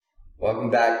Welcome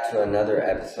back to another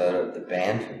episode of The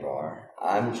Banter Bar.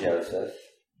 I'm Joseph.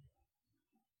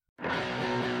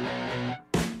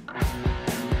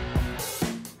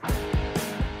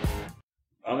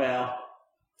 I'm Al.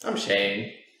 I'm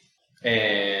Shane.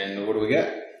 And what do we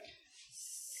got?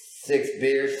 6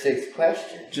 beers, 6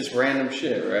 questions. Just random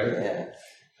shit, right? Yeah.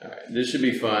 Alright, this should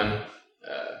be fun.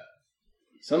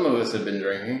 Some of us have been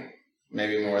drinking,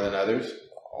 maybe more than others.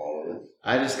 All of it.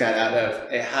 I just got out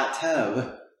of a hot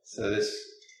tub, so this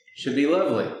should be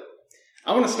lovely.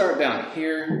 I want to start down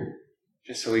here,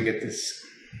 just so we get this,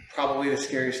 probably the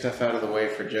scary stuff out of the way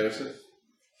for Joseph.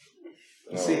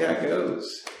 Let's see how it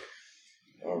goes.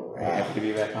 All Are you happy to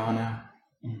be back on now?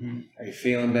 Mm-hmm. Are you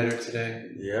feeling better today?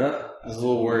 Yeah. I was a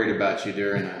little worried about you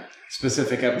during a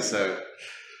specific episode.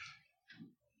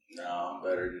 No, I'm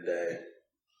better today.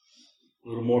 A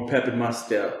little more pep in my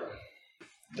step.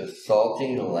 The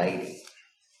Salty Lady.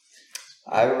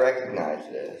 I recognize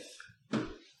this.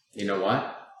 You know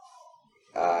why?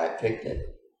 I picked it.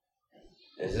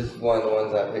 Is this one of the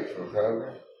ones I picked from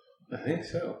Kroger? I think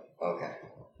so. Okay.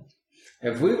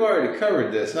 If we've already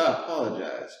covered this, I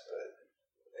apologize,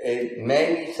 but It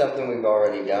may be something we've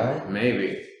already done.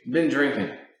 maybe. Been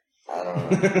drinking. I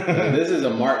don't know. This is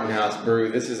a Martin House brew.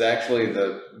 This is actually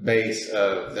the base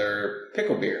of their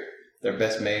pickle beer, their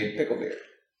best made pickle beer.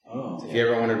 Oh. So if you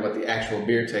ever wondered what the actual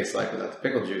beer tastes like without the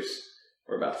pickle juice,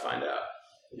 we're about to find out.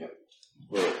 Yep.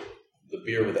 Well, the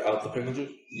beer without the pickle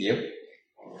juice? Yep.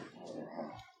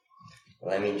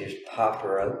 Let me just pop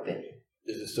her open.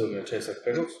 Is it still going to taste like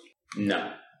pickles?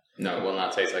 No. No, it will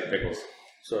not taste like pickles.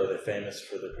 So are they famous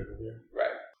for their pickle beer? Right.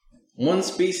 One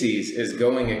species is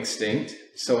going extinct,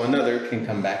 so another can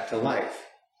come back to life.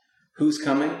 Who's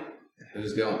coming and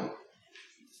who's going?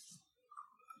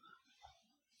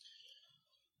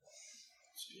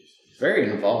 Very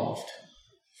involved.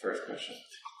 First question.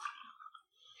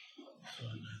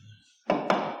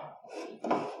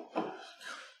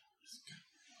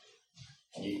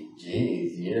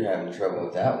 Jeez, you're having trouble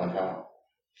with that one, huh?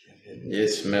 It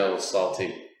smells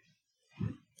salty.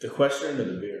 The question or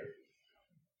the beer?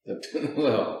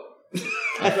 Well,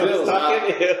 I was talking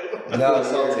to him. I No,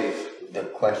 feel salty. The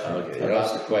question. Okay.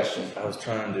 About the question. I was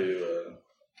trying to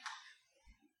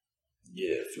get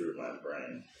it through my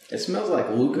brain. It smells like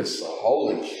Lucas salt,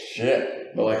 Holy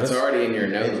shit. but like it's already in your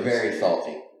nose. It's very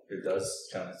salty. It does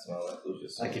kind of smell like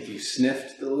Lucas. Like if you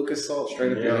sniffed the Lucas salt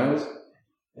straight up your Yeah. nose.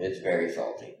 It's very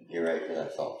salty. You're ready for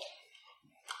that salt.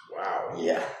 Wow.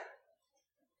 Yeah.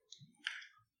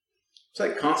 It's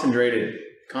like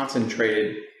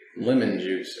concentrated lemon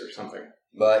juice or something.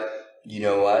 But, you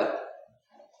know what?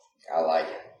 I like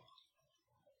it.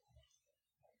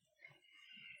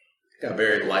 Got a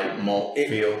very light malt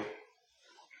feel.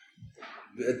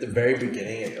 At the very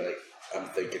beginning, I'm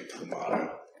thinking tomato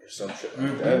or some shit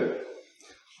like Mm-hmm. that.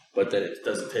 But then it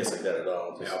doesn't taste like that at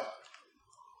all. Just, Yeah.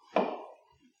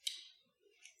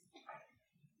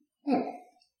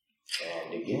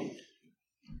 And again.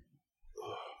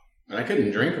 And I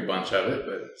couldn't drink a bunch of it,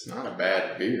 but it's not a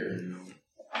bad beer.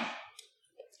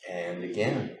 And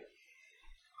again.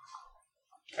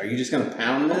 Are you just going to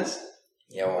pound this?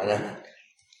 Yeah, why not?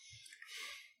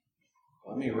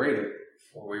 Let me rate it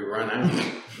before we run out.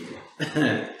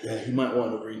 Yeah, you might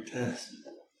want to retest.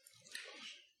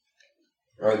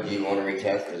 Or do you want to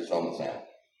retest because it's almost out?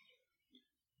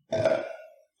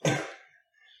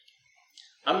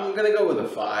 I'm going to go with a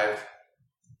 5.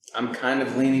 I'm kind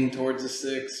of leaning towards a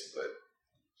 6, but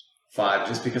 5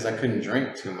 just because I couldn't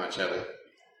drink too much of it.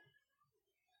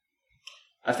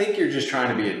 I think you're just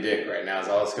trying to be a dick right now is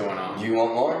all that's going on. Do you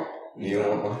want more? Do you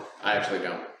want more? I actually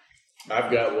don't.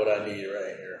 I've got what I need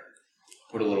right here.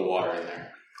 Put a little water in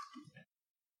there.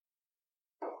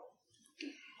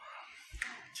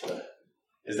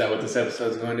 Is that what this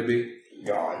episode's going to be?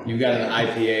 Gone. You got an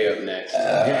IPA up next.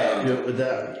 Yeah, do it with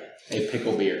that. A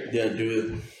pickle beer. Yeah,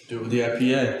 do it with the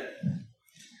IPA.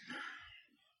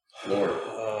 Lord.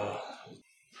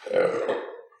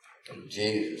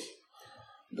 Jesus.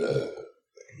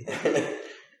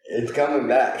 It's coming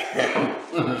back.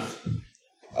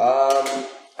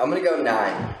 I'm going to go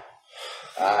 9.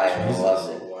 I love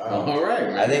it. Wow. All right,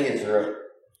 man. I think it's real.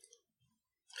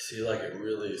 So you like it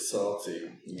really salty.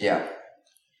 Yeah.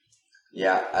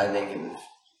 Yeah, I think it's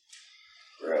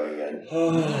really good.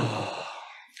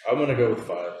 I'm going to go with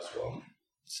 5 as well.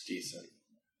 It's decent.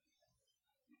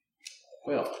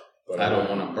 Well, But I don't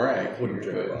want to brag. Wouldn't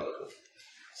drink a but lot of it.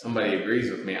 somebody agrees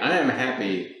with me. I am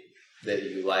happy that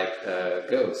you like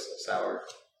Ghost sour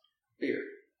beer.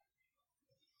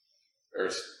 Or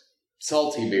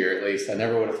salty beer, at least. I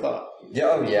never would have thought.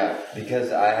 Oh, yeah,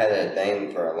 because I had a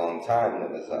thing for a long time that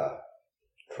was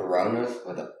Coronas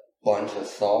with a bunch of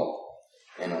salt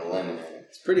and a lemon in it.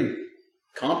 It's pretty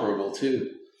comparable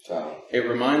too. So It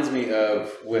reminds me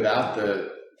of, without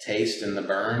the taste and the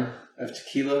burn of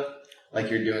tequila, like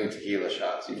you're doing tequila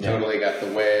shots. You've totally got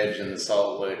the wedge and the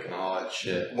salt lick and all that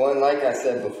shit. well, and like I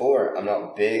said before, I'm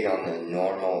not big on the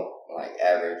normal, like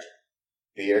average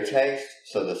beer taste,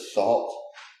 so the salt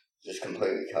just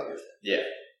completely covers it. Yeah.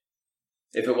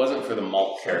 If it wasn't for the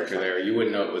malt character there, you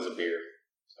wouldn't know it was a beer.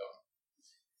 So,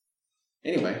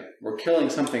 anyway, we're killing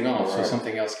something off so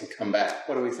something else can come back.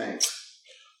 What do we think?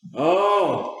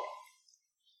 Oh!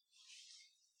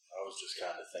 I was just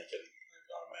kind of thinking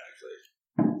automatically,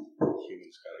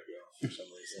 humans gotta go for some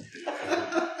reason.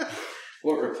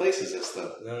 What replaces this,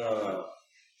 though? No.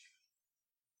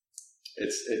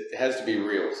 It has to be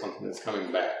real, something that's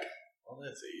coming back. Well,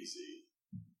 that's easy.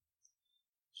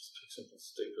 Just pick something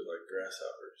stupid like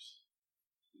grasshoppers.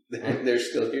 They're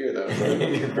still here, though.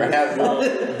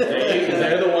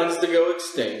 They're the ones to go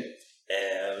extinct.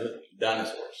 And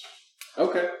dinosaurs.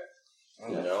 Okay.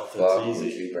 You know, Fuck, that's we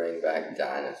easy. should bring back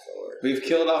dinosaurs. We've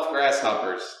killed off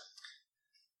grasshoppers.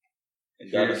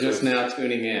 If you're Dinosaurs. just now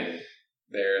tuning in,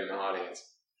 there in the audience.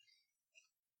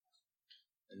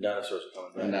 And dinosaurs are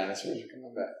coming back. And dinosaurs are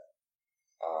coming back.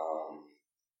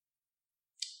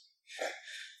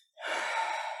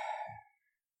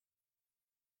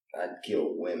 I'd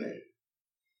kill women.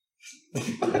 Lord.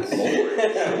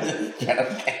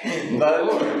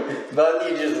 But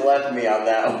you just left me on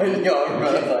that one. Y'all were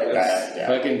both like, yeah.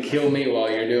 Fucking kill me while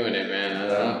you're doing it,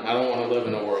 man. I don't want to live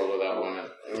in a world without women.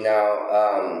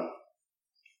 No,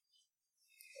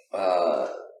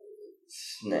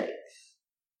 snakes.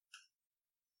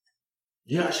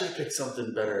 Yeah, I should have picked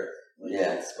something better. Like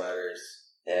Yeah. spiders.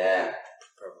 Yeah,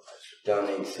 Probably should.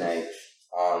 don't need snakes.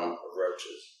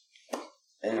 Roaches.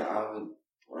 And I would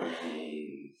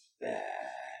bring back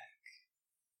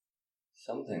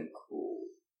something cool.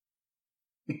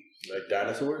 Like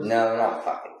dinosaurs? No, not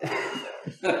fucking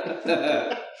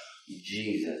dinosaurs.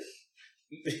 Jesus.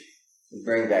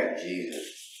 Bring back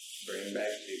Jesus. Bring back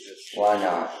Jesus. Why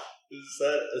not? Is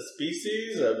that a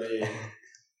species? I mean,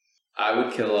 I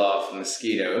would kill off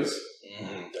mosquitoes, that's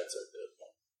a good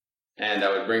one. and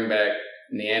I would bring back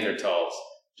Neanderthals,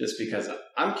 just because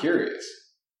I'm curious.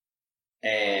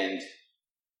 And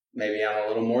maybe I'm a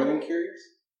little more than curious.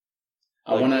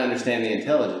 I want to understand the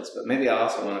intelligence, but maybe I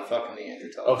also want to fuck a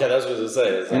Neanderthal. Okay, that's what I was going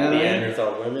to say. Is that You know what I mean?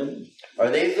 Neanderthal women? Are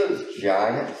these those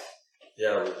giants?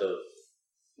 Yeah, with the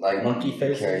Like monkey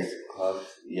faces? carry clubs?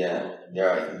 Yeah,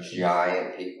 they're like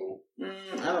giant people.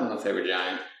 I don't know if they were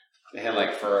giant. They had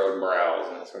like furrowed brows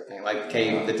and that sort of thing, like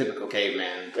the typical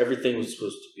caveman. Everything was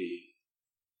supposed to be.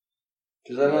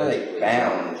 Because I know they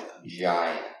found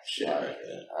giant Shit. like,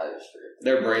 Yeah. I just figured.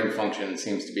 Their brain function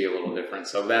seems to be a little different,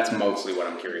 so that's mostly what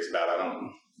I'm curious about. I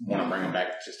don't want to bring them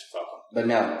back just to fuck But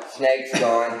no, snakes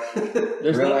gone. them.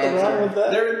 There's Real nothing answer. wrong with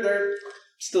that. They're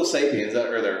still sapiens,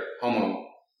 or they're homo.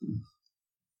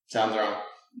 Sounds wrong.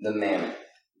 The mammoth.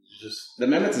 Just The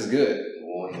mammoth is good.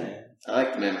 Boy, man. I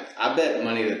like the mammoth. I bet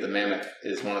money that the mammoth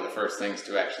is one of the first things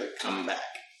to actually come back.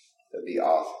 That'd be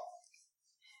awesome.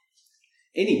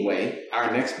 Anyway,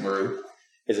 our next brew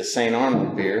is a St.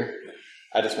 Arnold beer.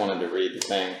 I just wanted to read the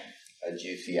thing. A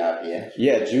juicy IPA.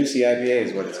 Yeah, Juicy IPA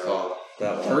is what it's called.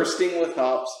 that one. Bursting with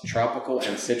hops, tropical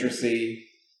and citrusy.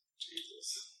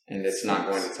 Jesus. And it's not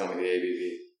going to tell me the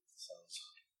ABV. Sounds.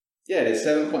 Yeah, it is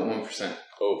 7.1%.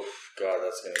 Oh, God,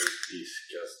 that's going to be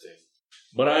disgusting.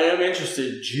 But I am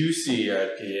interested. Juicy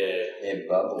IPA. It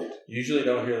bubbled. Usually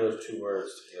don't hear those two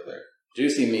words together.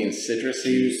 Juicy means citrusy,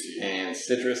 Juicy. and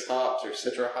citrus hops or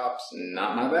citra hops,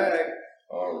 not my bag.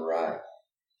 Alright.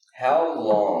 How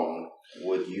long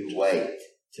would you wait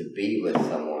to be with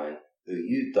someone who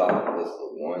you thought was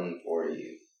the one for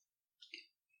you?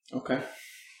 Okay.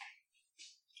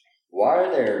 Why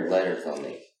are there letters on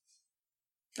these?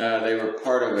 They were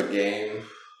part of a game,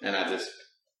 and I just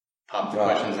popped the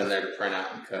questions in there to print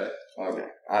out and cut. Okay.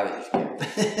 I was just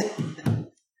kidding.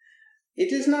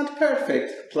 It is not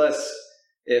perfect. Plus,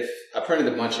 if I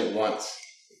printed a bunch at once,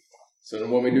 so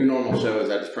when we do normal shows,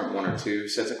 I just print one or two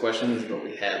sets of questions, but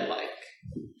we had like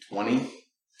 20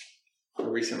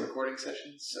 for recent recording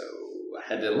sessions, so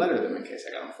I had to letter them in case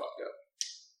I got them fucked up.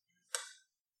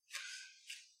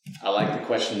 I like the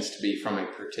questions to be from a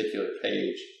particular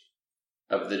page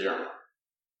of the journal.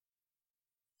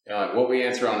 You know, like what we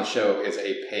answer on the show is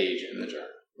a page in the journal.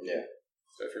 Yeah.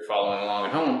 So if you're following along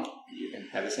at home, you can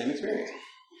have the same experience.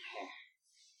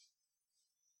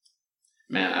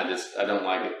 Man, I don't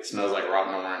like it. It smells like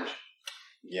rotten orange.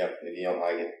 Yep. If you don't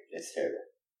like it, it's terrible.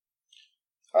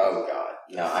 Oh, God.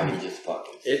 No, I can just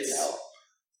fucking It's- smell.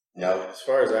 No. As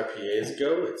far as IPAs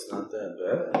go, it's not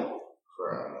that bad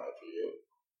for an IPA.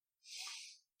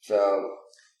 So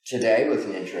today was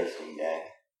an interesting day.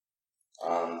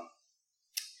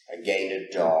 I gained a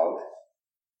dog,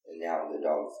 and now the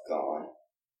dog's gone.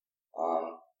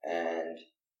 And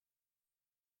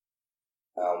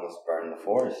I almost burned the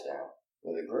forest down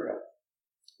with a grill.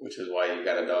 Which is why you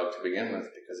got a dog to begin with,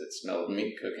 because it smelled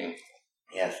meat cooking.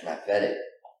 Yes, and I fed it.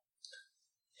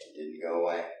 It didn't go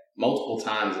away. Multiple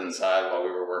times inside while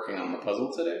we were working on the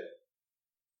puzzle today,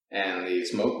 and the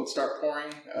smoke would start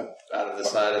pouring up out of the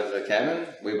side of the cabin,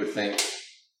 we would think,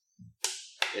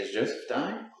 is Joseph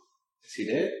dying? Is he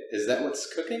dead? Is that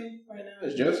what's cooking right now?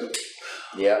 Is Joseph?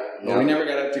 Yep. Well, we never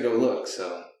got up to go look,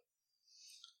 so.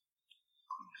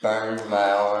 Burned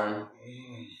my arm.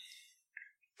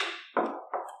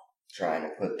 Trying to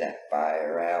put that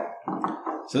fire out.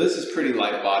 So this is pretty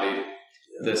light-bodied.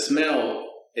 The smell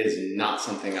is not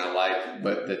something I like,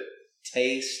 but the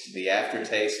taste, the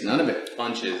aftertaste, none of it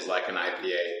punches like an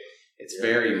IPA. It's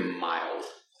very mild.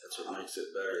 That's what makes it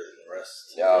better than the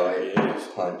rest. Oh,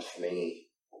 it punched me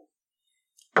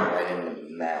right in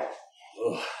the mouth.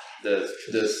 Ugh.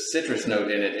 The citrus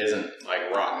note in it isn't like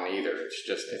rotten either.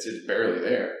 It's barely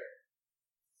there.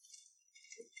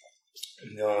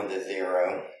 I'm going to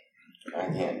 0. I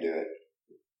can't do it.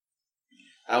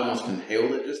 I almost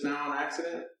inhaled it just now on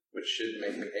accident, which should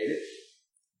make me hate it.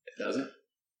 It doesn't.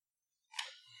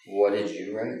 What did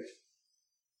you rate?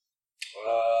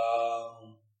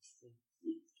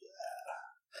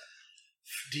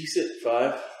 Decent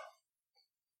 5.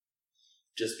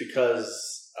 Just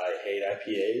because I hate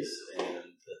IPAs, and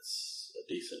that's a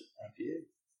decent IPA,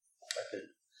 I think.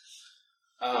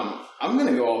 I'm going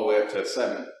to go all the way up to a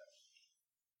 7.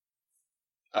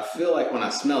 I feel like when I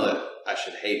smell it, I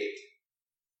should hate it.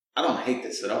 I don't hate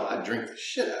this at all. I drink the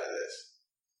shit out of this.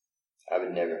 I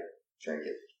would never drink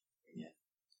it. Yeah.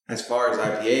 As far as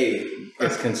IPA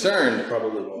is concerned,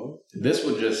 Probably won't. this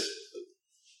would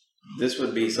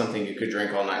be something you could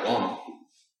drink all night long.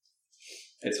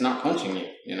 It's not punching you,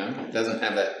 you know? It doesn't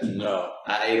have that. No.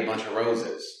 I ate a bunch of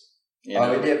roses. You Oh,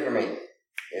 know? it did for me.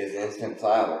 It was instant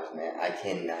flowers, man. I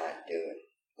cannot do it.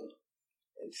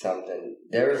 It's something.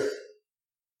 There's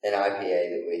an IPA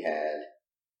that we had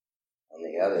on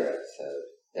the other episode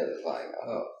that was like,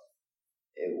 oh,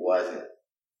 it wasn't.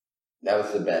 That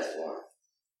was the best one.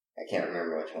 I can't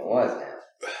remember which one it was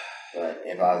now. But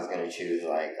if I was going to choose,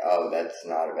 like, oh, that's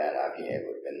not a bad IPA, it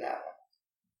would have been that one.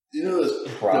 You know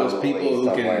those people who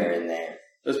somewhere in there.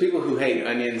 Those people who hate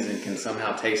onions and can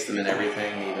somehow taste them in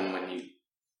everything, even when you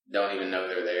don't even know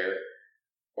they're there.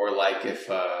 Or like if,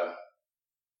 I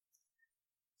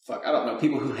don't know,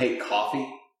 people who hate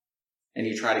coffee and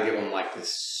you try to give them like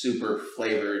this super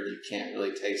flavored, you can't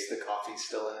really taste the coffee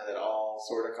still in it at all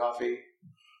sort of coffee.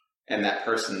 And that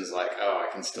person's like, oh,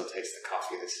 I can still taste the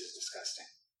coffee. This is disgusting.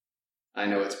 I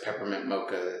know it's peppermint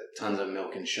mocha, tons of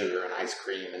milk and sugar and ice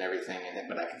cream and everything in it,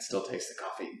 but I can still taste the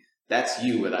coffee. That's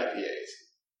you with IPAs.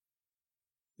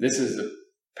 This is the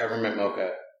peppermint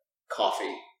mocha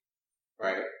coffee,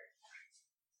 right?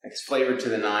 It's flavored to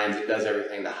the nines. It does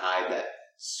everything to hide that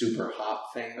super hot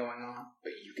thing going on,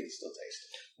 but you can still taste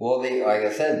it. Well, like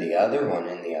I said, the other one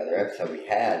in the other episode we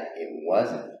had, it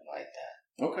wasn't like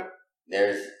that. Okay.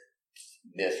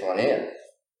 This one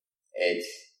is.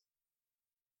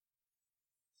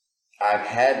 I've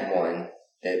had one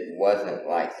that wasn't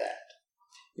like that.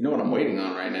 You know what I'm waiting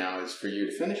on right now is for you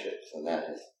to finish it. So that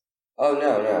is. Oh,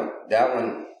 no. That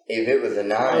one, if it was a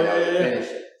 9, I would finish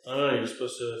it. Oh, you're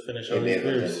supposed to finish all If these it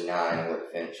was beers. a 9, I would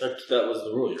finish it. That was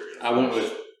the rule. I went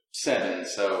with 7,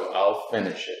 so I'll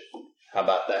finish it. How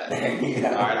about that? There you go.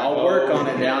 All right, I'll work on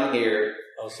it down here.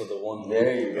 Also, the one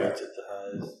There you go. rates at the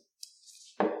highest.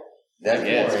 That's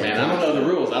Yes, more man. I don't intense. know the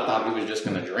rules. I thought he was just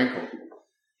going to drink them.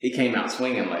 He came out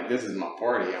swinging like, this is my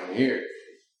party. I'm here.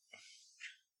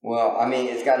 Well, I mean,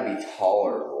 it's got to be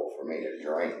tolerable for me to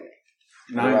drink.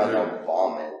 Nines Otherwise, are, I'll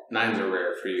vomit. nines are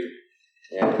rare for you.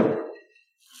 Yeah.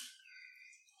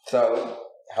 So,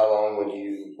 how long would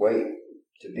you wait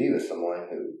to be with someone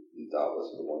who you thought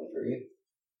was the one for you?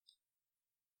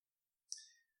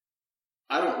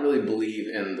 I don't really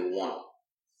believe in the one.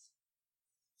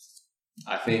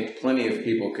 I think plenty of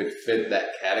people could fit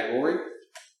that category.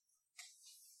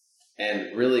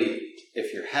 And really,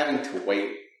 if you're having to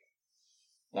wait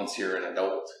once you're an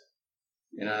adult,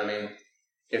 you know what I mean?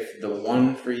 If the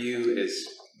one for you is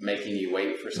making you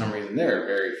wait for some reason, there are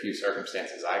very few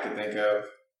circumstances I could think of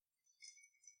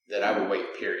that I would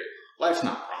wait, period. Life's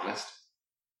not promised.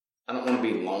 I don't want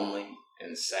to be lonely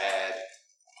and sad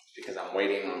because I'm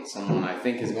waiting on someone I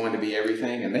think is going to be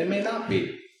everything, and they may not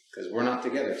be because we're not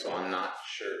together, so I'm not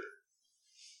sure.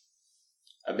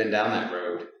 I've been down that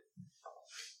road.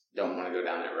 Don't want to go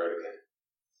down that road again.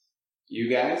 You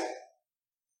guys?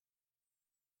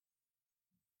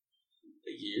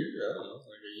 A year? I don't know,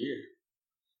 like a year.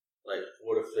 Like,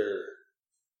 what if they're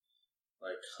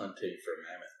like hunting for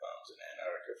mammoth bones in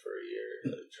Antarctica for a year,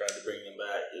 like, trying to bring them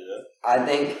back? You know. I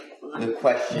think the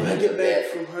question When I is get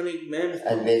back from hunting mammoth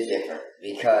a bit different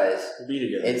because we'll be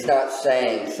together. it's not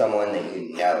saying someone that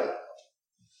you know.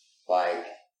 Like,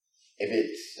 if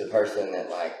it's the person that,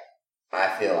 like,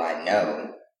 I feel I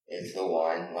know is the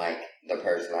one, like the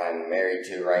person I'm married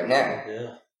to right now,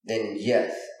 Yeah. then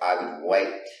yes, I would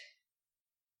wait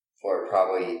for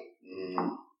probably,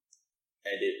 And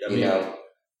it, I you mean, know.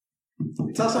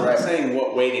 It's also Right. not saying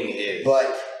what waiting is.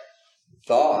 But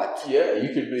thought, yeah,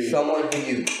 you could be someone who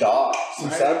you thought,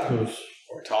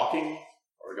 or talking,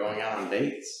 or going out on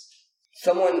dates.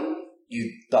 someone you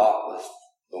thought was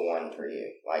the one for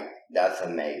you. Like, that's a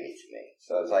maybe to me.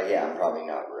 So it's like, yeah, I'm probably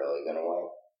not really going to wait.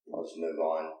 I'll just move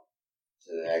on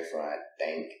to the next one I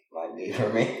think might be for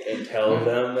me. and tell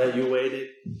them that you waited.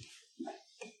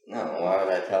 No, why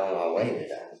would I tell them I waited?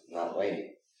 I'm not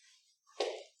waiting.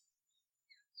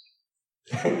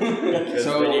 Because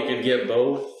So- then you could get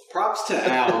both. Props to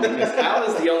Al, because Al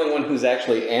is the only one who's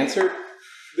actually answered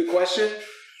the question.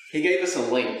 He gave us a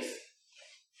length,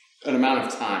 an amount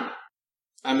of time.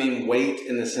 I mean, wait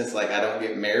in the sense like I don't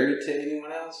get married to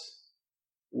anyone else.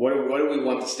 What do we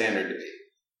want the standard to be?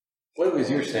 What was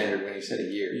your standard when you said a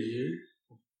year? A year?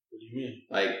 What do you mean?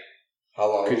 Like, How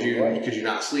long could did you wait?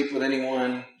 not sleep with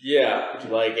anyone? Yeah,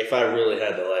 like if I really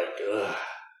had to, like,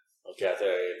 okay, I think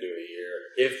I gotta do a year.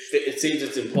 If it seems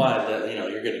it's implied that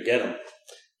you're gonna get them,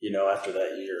 after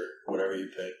that year, whatever you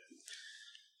pick.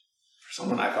 For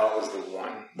someone I thought was the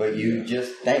one. But you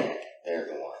just think they're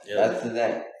the one. Yeah. That's the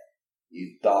thing.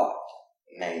 You thought,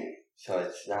 maybe. So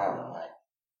it's not like...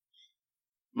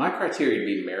 My criteria would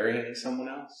be marrying someone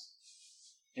else,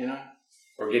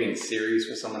 or getting serious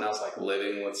with someone else, like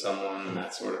living with someone,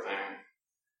 that sort of thing.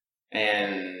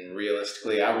 And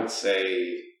realistically, I would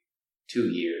say 2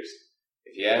 years.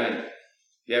 If you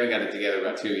haven't got it together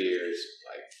about 2 years,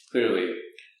 like clearly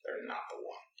they're not the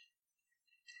one.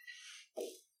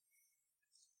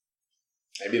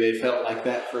 Maybe they felt like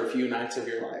that for a few nights of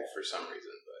your life for some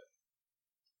reason,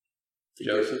 but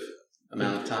Joseph,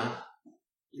 amount of time.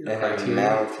 And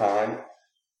amount of time.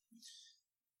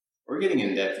 We're getting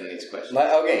in depth in these questions.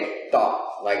 Like, okay,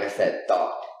 thought. Like I said,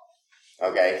 thought.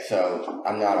 Okay, so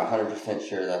I'm not 100%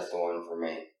 sure that's the one for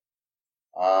me.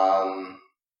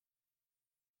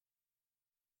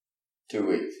 2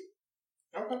 weeks.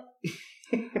 Okay.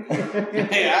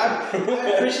 Hey, I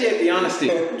appreciate the honesty.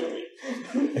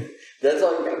 That's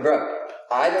like, bro.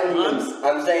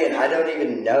 I'm saying I don't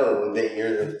even know that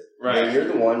you're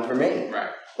the one for me.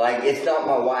 Right. Like, it's not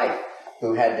my wife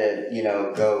who had to,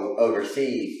 go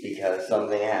overseas because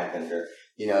something happened or,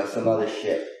 some other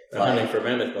shit. Hunting for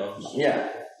mammoth bones. Yeah.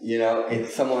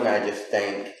 It's someone I just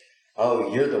think,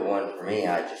 oh, you're the one for me.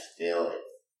 I just feel it.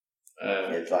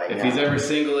 It's like, if he's ever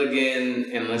single again,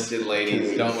 enlisted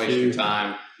ladies, don't waste your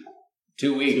time.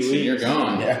 2 weeks, 2 and you're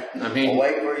gone. Yeah. I mean, I'll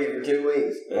wait for you for 2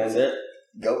 weeks. That's and it.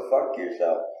 Go fuck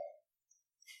yourself.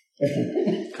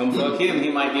 come fuck him. He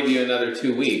might give you another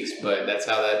 2 weeks, but that's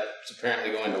how that's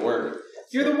apparently going to work.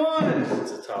 You're the one.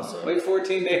 It's a toss-up. Wait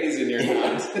 14 days and you're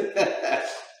not.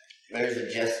 There's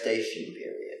a gestation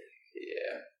period.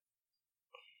 Yeah.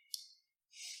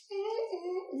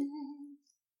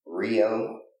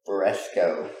 Rio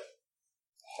Fresco.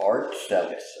 Hard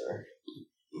seltzer.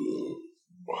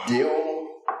 Dill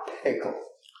pickle.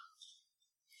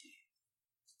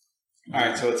 All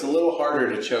right, so it's a little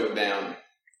harder to choke down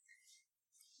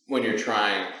when you're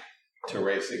trying to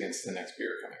race against the next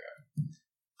beer coming up.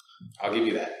 I'll give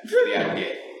you that for the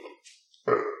IPA.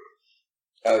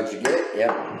 Oh, did you get it?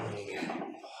 Yep.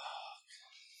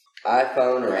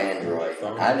 iPhone or Android?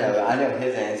 iPhone. I know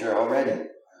his answer already. I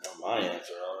know my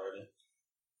answer already.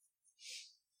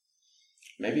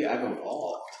 Maybe I've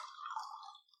evolved.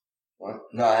 What?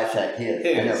 No, I said his.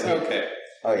 I know It's his. okay.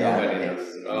 Oh yeah, I Nobody know knows.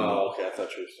 his. Oh, okay. I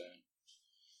thought you were saying.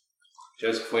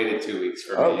 Joseph waited 2 weeks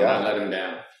for Oh, me, and I God. let him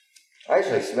down.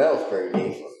 Actually, smells pretty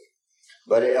decent,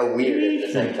 but weird at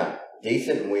the same time.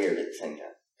 Decent and weird at the same time.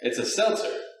 It's a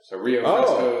seltzer. So Rio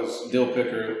Oh. Fresco's Dill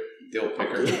Picker. Dill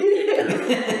pickers.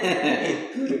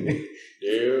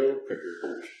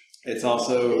 It's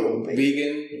also Dill picker.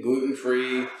 vegan,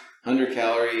 gluten-free, 100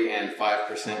 calorie, and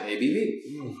 5%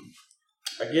 ABV.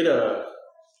 I get the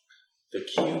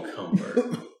cucumber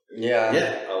Yeah.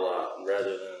 Yeah. a lot rather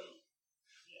than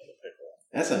the pickle.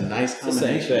 That's a nice It's the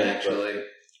same combination, thing, actually.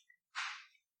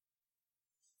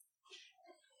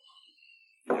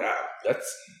 Yeah,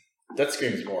 That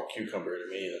screams more cucumber to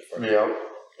me than fucking. Yeah.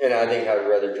 And I think I'd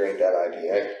rather drink that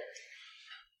IPA.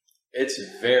 It's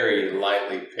very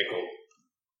lightly pickled.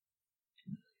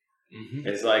 Mm-hmm.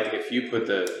 It's like if you put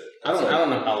I don't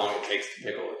know how long it takes to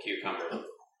pickle a cucumber,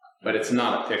 but it's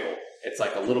not a pickle. It's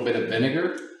like a little bit of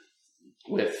vinegar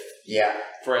with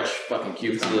fresh fucking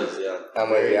cucumber. Yeah. I'm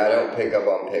with you. I don't pick up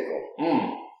on pickle.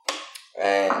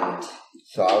 And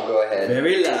so I'll go ahead.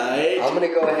 Very light. I'm going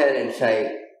to go ahead and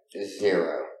say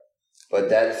 0. But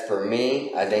that's for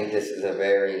me. I think this is a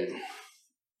very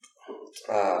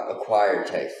acquired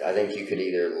taste. I think you could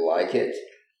either like it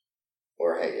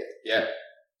or hate it. Yeah,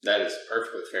 that is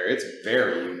perfectly fair. It's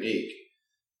very unique.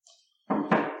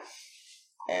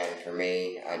 And for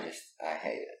me, I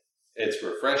hate it. It's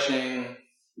refreshing.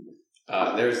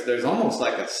 There's almost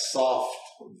like a soft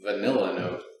vanilla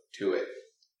note to it.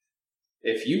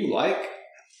 If you like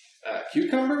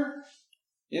cucumber,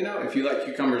 if you like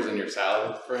cucumbers in your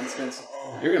salad, for instance,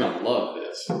 you're going to love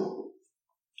this.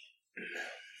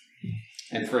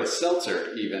 And for a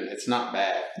seltzer, even, it's not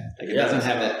bad. Like, it doesn't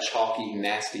have that chalky,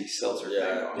 nasty seltzer thing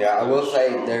on it. Yeah, I will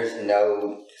say there's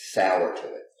no sour to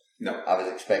it. No. I was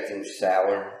expecting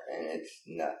sour, and it's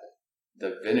nothing.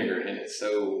 The vinegar in it is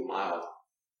so mild.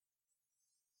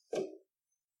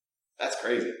 That's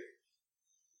crazy.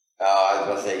 Oh, I was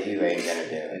going to say, you ain't going to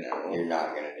do it. No. You're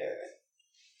not going to do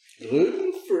it.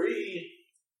 Gluten-free.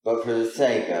 But for the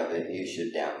sake of it, you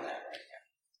should down that right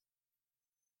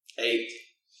now. 8.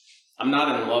 I'm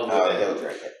not in love with it. Oh, he'll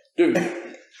drink it. Dude,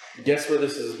 guess where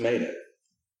this is made at?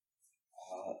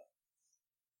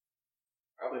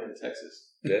 Probably in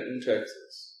Texas. Denton,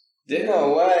 Texas.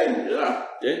 No way. Yeah,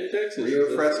 Denton, Texas.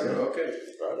 Rio Fresco. Okay.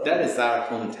 Right that is our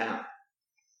hometown.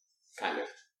 Kind of.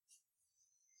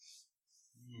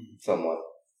 Somewhat.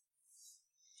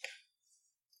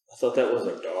 I thought that was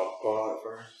a dog paw at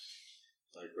first.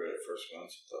 Like right at first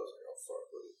glance, I was like, oh fuck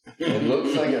with it. It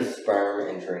looks like a sperm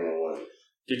entering a womb.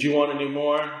 Did you want to do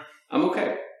more? I'm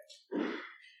okay.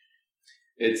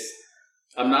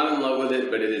 I'm not in love with it,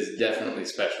 but it is definitely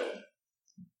special.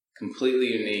 Completely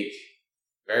unique.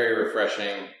 Very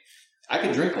refreshing. I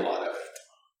could drink a lot of it.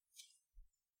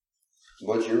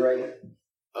 What's your rating?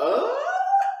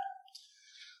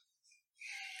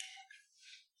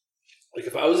 Like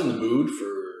if I was in the mood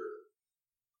for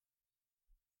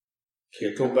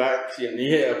pickleback,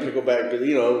 pickleback,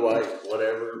 like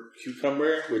whatever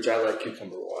cucumber, which I like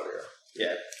cucumber water.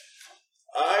 Yeah,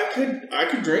 I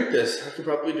could drink this. I could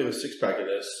probably do a 6-pack of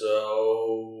this.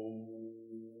 So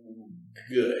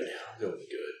good. I'm going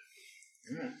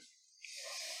good.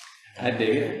 I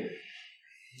dig it.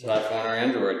 So iPhone or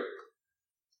Android?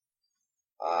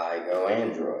 I go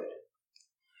Android.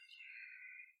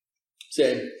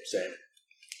 Same.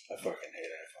 I fucking hate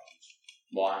iPhones.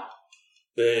 Why?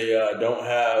 They don't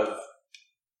have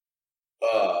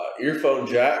earphone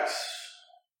jacks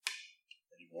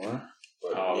anymore.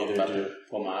 But neither do.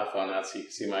 Pull my iPhone out so you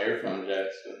can see my earphone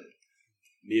jacks.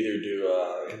 Neither do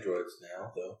Androids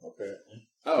now, though, apparently.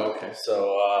 Oh, okay.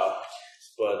 So, I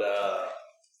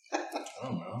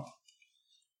don't know.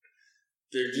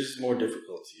 They're just more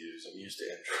difficult to use. I'm used to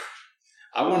Android.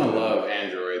 I want to love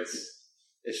Androids.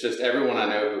 It's just everyone I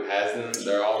know who has them,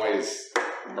 they're always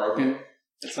broken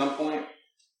at some point.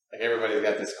 Like everybody's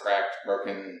got this cracked,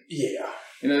 broken. Yeah.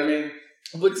 You know what I mean?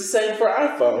 But it's the same for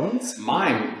iPhones.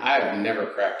 Mine, I've never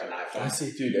cracked an iPhone. I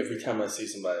see, dude, every time I see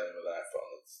somebody with an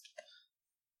iPhone, it's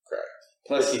cracked.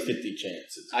 Plus, 50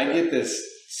 chance. I get this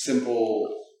simple,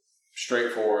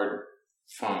 straightforward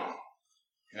phone.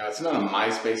 It's not a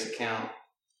MySpace account.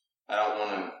 I don't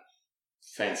want to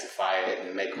fancify it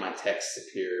and make my text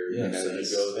appear. Yeah, so you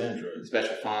go with Android.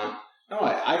 Special font. No,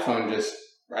 iPhone just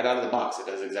right out of the box. It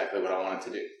does exactly what I want it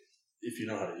to do. If you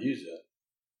know how to use it.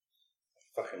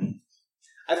 Fucking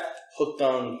hooked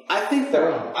on. I think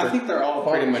they're all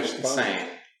pretty much the same.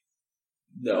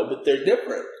 No, but they're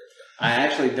different. I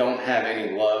actually don't have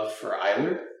any love for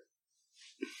either.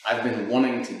 I've been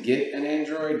wanting to get an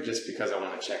Android just because I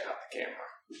want to check out the camera.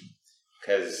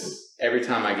 Because every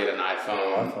time I get an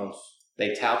iPhone,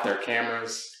 they tout their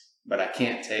cameras, but I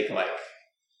can't take like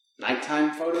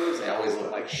nighttime photos. They always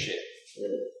look like shit.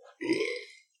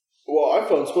 Well,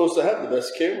 iPhone's supposed to have the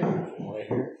best camera right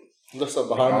here. Unless I'm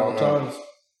behind on the times.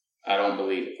 I don't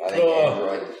believe it. I think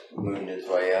Android's moving its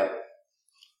way up.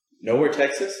 Nowhere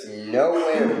Texas?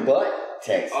 Nowhere but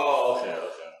Texas. Oh, okay.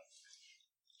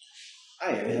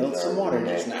 I inhaled some water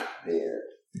just now. There.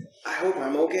 I hope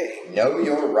I'm okay. Know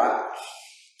your rights.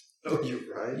 Know your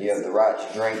rights? You have the right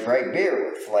to drink great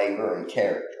beer with flavor and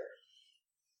character.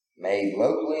 Made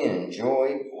locally and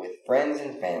enjoyed with friends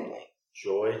and family.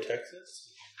 Joy, Texas?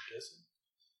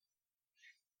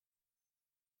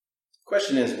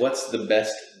 Question is, what's the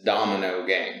best domino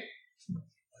game?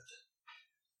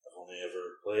 I've only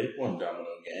ever played one domino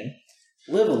game.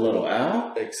 Live a little,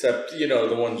 Al. Except,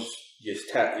 the ones you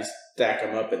stack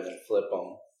them up and then flip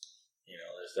them.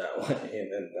 There's that one,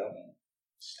 and then that one.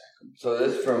 Stack them. So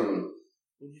this from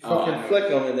You fucking flick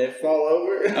them and they fall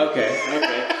over. Okay.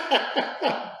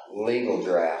 Legal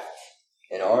Draft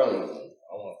in Arlington.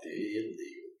 I want the illegal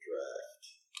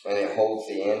draft. And it holds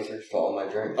the answers to all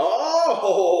my drinks.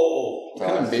 Oh! What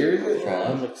kind of beer is it?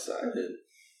 I'm excited.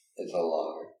 It's a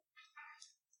lager.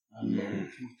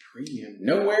 Premium.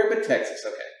 Nowhere but Texas.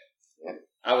 Okay. Yep.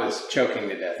 I was choking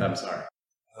to death. I'm sorry.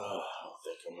 Oh, I don't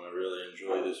think I'm going to really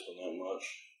enjoy this one that much.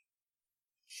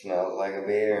 Smells like a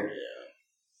beer. Yeah.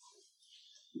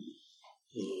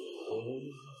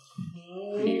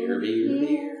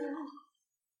 Beer.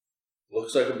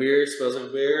 Looks like a beer, smells like a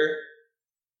beer.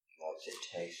 What's it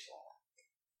taste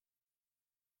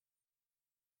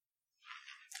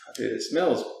like? Dude, it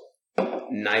smells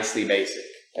nicely basic.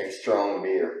 Like a strong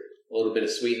beer. A little bit of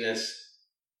sweetness.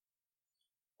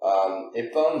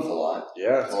 It foams a lot.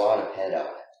 Yeah. There's a lot of head on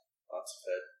it. Lots of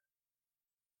head.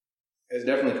 It's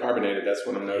definitely carbonated. That's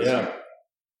what I'm noticing. Yeah.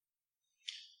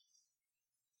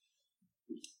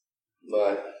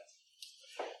 But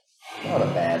not a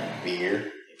bad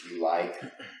beer if you like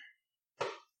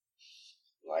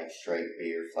straight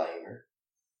beer flavor.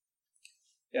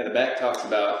 Yeah, the back talks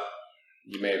about,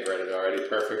 you may have read it already,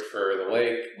 perfect for the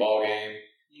lake, ball game,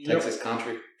 Texas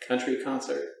country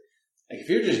concert. Like if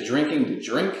you're just drinking to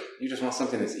drink, you just want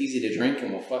something that's easy to drink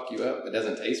and will fuck you up but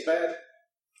doesn't taste bad,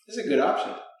 this is a good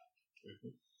option. Mm-hmm.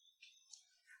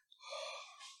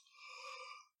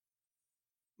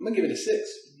 I'm going to give it a 6.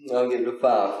 I'll give it a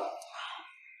 5.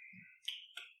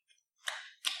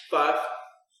 5.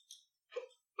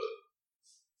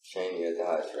 Shane, you had the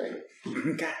highest rating.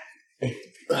 God.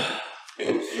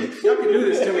 Y'all can do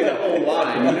this to me the whole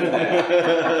line. You know that.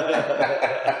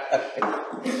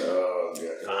 Oh,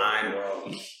 God. Fine.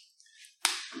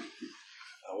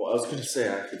 Well, I was going to say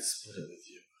I could split it with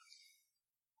you.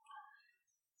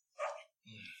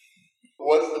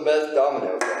 What's the best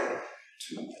domino game?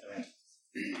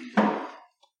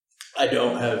 I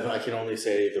don't have, I can only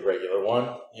say the regular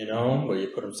one, where you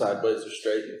put them sideways or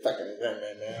straight and fucking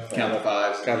Count the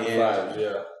fives. Count the fives,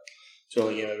 yeah. It's the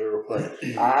only game I've ever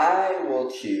played. I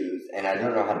will choose, and I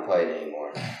don't know how to play it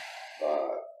anymore,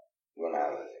 but when I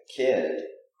was a kid,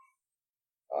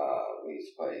 we used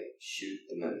to play Shoot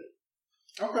the Moon.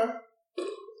 Okay.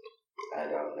 I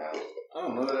don't know. I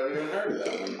don't know that I've even heard of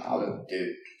that one. Oh,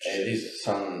 dude, it's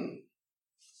some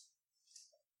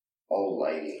old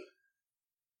lady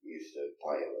used to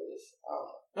play it with us.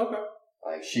 Okay.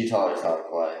 Like, she taught us how to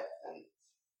play, and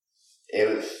it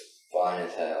was fun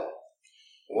as hell.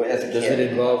 As a Does kid,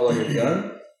 it involve like a gun?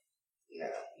 No,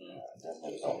 it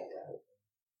doesn't involve a gun.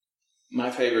 My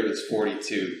favorite is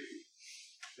 42,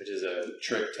 which is a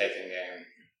trick-taking game.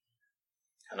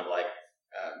 Kind of like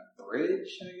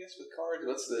bridge, I guess, with cards.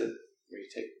 What's the... where you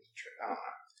take the trick? I don't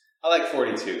know. I like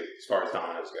 42 as far as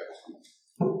dominoes go.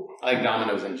 I like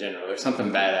dominoes in general. There's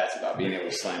something badass about being able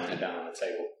to slam it down on the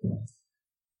table.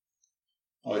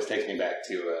 Always takes me back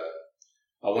to...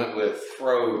 I went with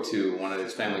Fro to one of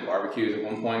his family barbecues at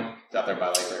one point. It was out there by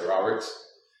Lake Ray Roberts.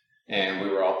 And we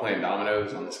were all playing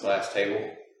dominoes on this glass table.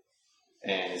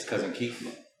 And his cousin Keith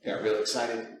got real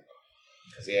excited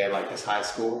because he had like this high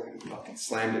score and fucking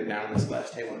slammed it down on this glass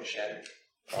table and it shattered.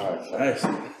 Oh, Nice.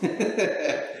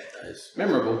 Nice.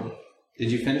 Memorable.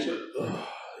 Did you finish it?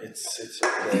 It's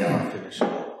okay. I'll finish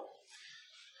it.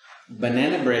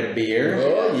 Banana bread beer.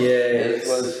 Oh, yes.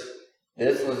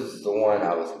 This was the one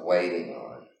I was waiting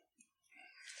on.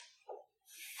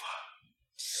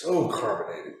 So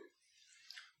carbonated.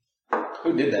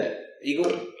 Who did that?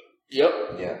 Eagle? Yep.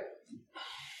 Yeah.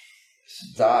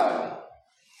 Style,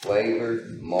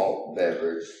 flavored malt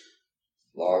beverage,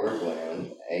 lager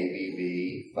blend,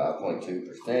 ABV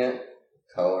 5.2%,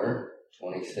 color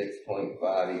 26.5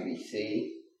 EBC,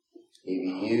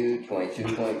 EBU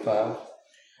 22.5.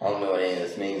 I don't know what any of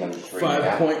this means. I'm just reading it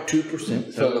out.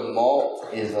 5.2%. So the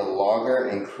malt is a lager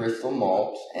and crystal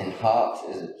malt, and hops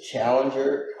is a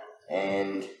Challenger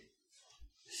and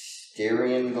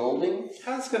Styrian Golding.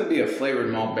 How's it going to be a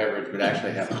flavored malt beverage but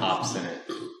actually have hops in it?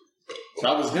 So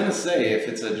I was going to say, if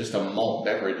it's just a malt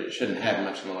beverage, it shouldn't have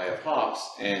much in the way of hops,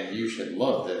 and you should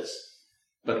love this.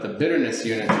 But the bitterness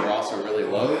units are also really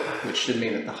low, which should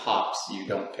mean that the hops you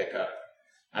don't pick up.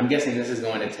 I'm guessing this is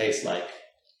going to taste like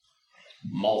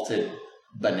malted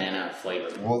banana flavor.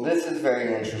 Well, this is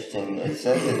very interesting. It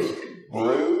says it's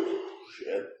brewed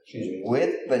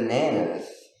with bananas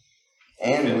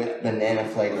and with banana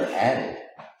flavor added.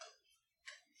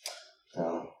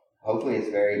 Hopefully it's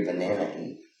very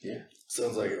banana-y. Yeah.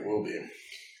 Sounds like it will be.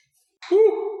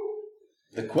 Woo!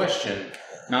 The question,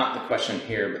 not the question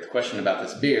here, but the question about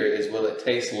this beer is, will it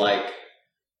taste like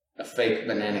a fake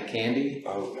banana candy?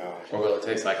 Oh, gosh. Or will it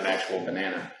taste like an actual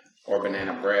banana or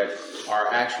banana bread? Our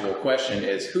actual question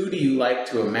is, who do you like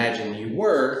to imagine you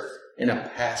were in a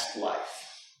past life?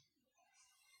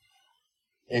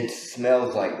 It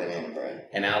smells like banana bread.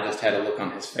 And Al just had a look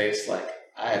on his face like,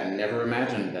 I have never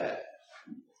imagined that.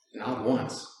 Not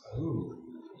once. Ooh.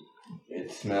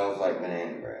 It smells like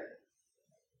banana bread.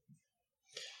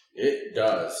 It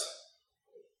does.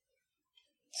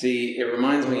 See, it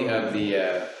reminds me of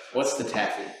the, what's the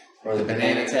taffy? Or the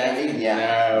banana taffy?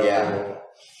 Yeah. No. Yeah.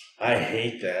 I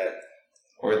hate that.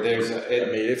 Or there's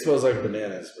I mean, it smells like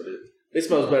bananas, but it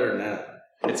smells better than that.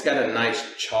 it's got a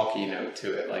nice chalky note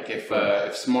to it. Like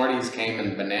if Smarties came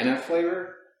in banana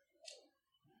flavor,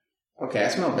 okay, I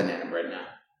smell banana bread now.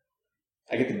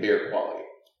 I get the beer quality.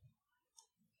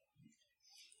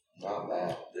 Not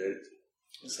bad.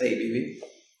 Say, BB.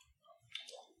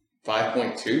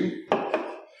 5.2?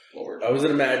 Lord. I was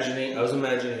imagining a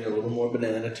little more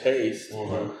banana taste.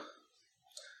 Mm-hmm.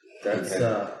 That's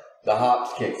Okay. The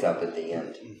hops kicks up at the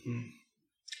end.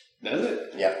 Does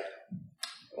it? Yep.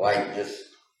 Like, just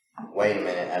wait a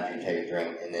minute after you take a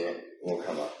drink, and then it will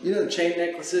come up. You know the chain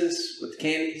necklaces with the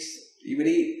candies you would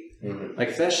eat? Mm-hmm. Like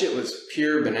if that shit was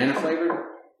pure banana flavored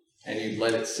and you'd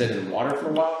let it sit in water for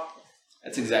a while,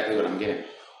 that's exactly what I'm getting.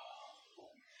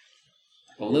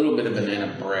 A little bit of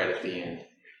banana bread at the end.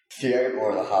 Syrup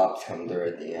or the hops come through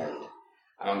at the end.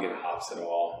 I don't get hops at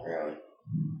all. Really.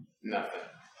 Nothing.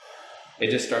 It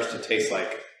just starts to taste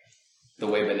like the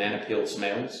way banana peel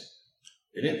smells.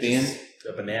 At the end.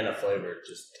 The banana flavor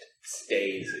just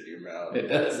stays in your mouth. It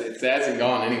does. It hasn't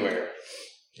gone anywhere.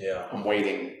 Yeah. I'm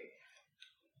waiting.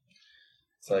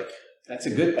 It's like, That's a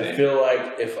good thing. I feel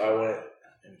like if I went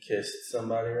and kissed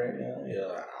somebody right now, you're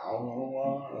like, I don't know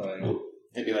why. Like,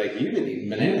 They'd be like, you've been eating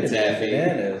banana taffy.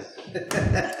 bananas.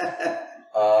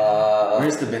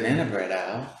 Where's the banana bread,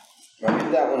 Al? I'll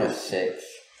give that one a 6.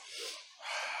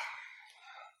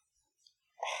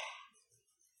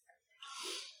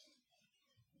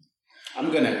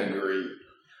 I'm going to agree.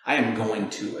 I am going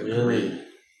to agree. Really?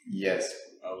 Yes.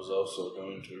 I was also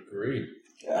going to agree.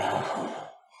 Oh.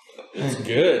 It's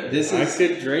good. I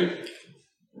could drink.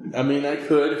 I mean, I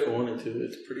could if I wanted to.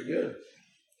 It's pretty good.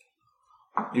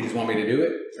 You just want me to do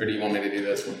it? Or do you want me to do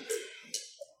this one?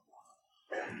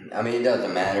 I mean, it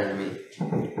doesn't matter to me.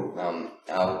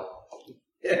 I'll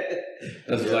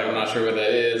That's like, I'm not sure what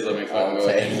that is. Let me fucking go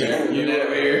ahead and take it. you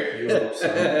know here. You hope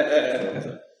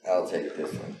so. I'll take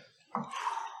this one.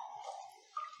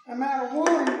 I'm out of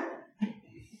water.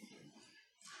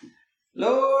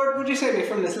 Lord, would you save me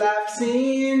from this life of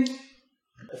sin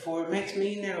before it makes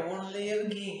me never want to live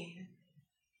again?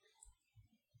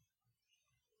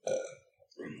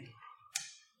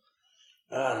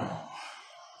 I don't know.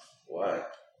 Why?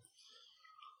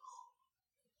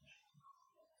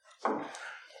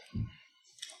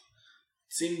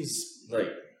 Seems like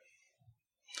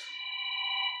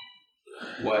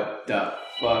What the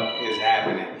fuck is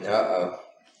happening? Uh-oh.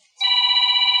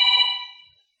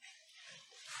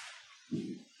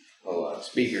 Hold on.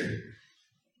 Speaker.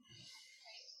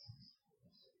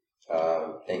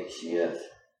 I think she is.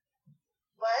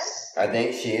 What? I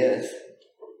think she is.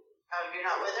 Oh, you're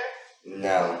not with her?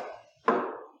 No.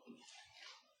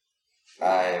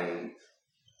 I'm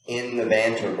in the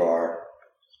banter bar.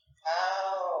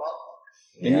 Oh.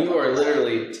 And you are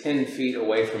literally 10 feet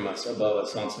away from us, above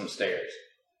us on some stairs.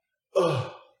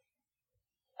 ugh.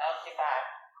 Okay,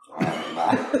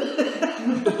 bye.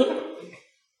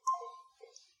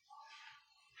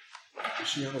 Is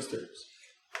she on the stairs?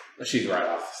 She's right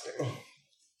off the stairs.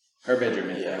 Her bedroom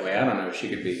is anyway. I don't know if she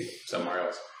could be somewhere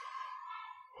else.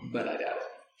 But I doubt it.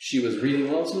 She was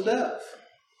reading Lonesome Dove,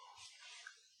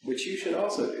 which you should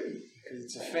also do, because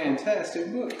it's a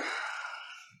fantastic book.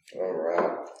 All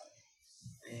right.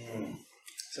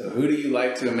 So who do you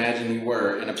like to imagine you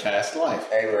were in a past life?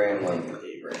 Abraham Lincoln.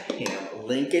 Abraham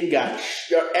Lincoln got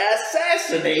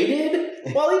assassinated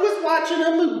while he was watching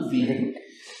a movie.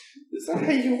 Is that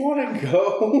how you want to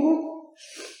go?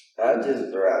 I just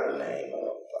threw out a name. I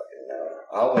don't fucking know.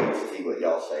 I'll wait to see what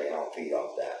y'all say and I'll feed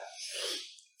off that.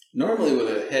 Normally with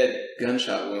a head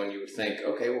gunshot wound, you would think,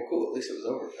 okay, well, cool, at least it was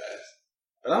over fast.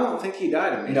 But I don't think he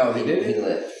died immediately. No, he did. He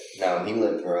lived. No, he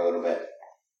lived for a little bit.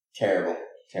 Terrible thing.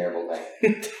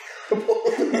 But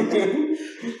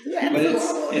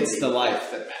it's the life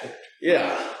that matters.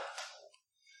 Yeah.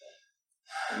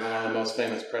 And one of the most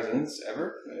famous presidents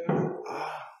ever.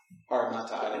 Hard not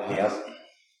to idolize. Yep.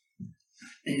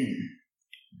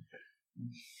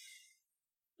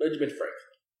 Benjamin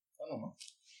Franklin. I don't know.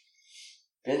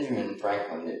 Benjamin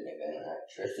Franklin didn't invent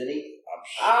electricity.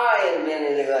 I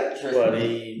invented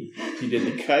electricity. But he did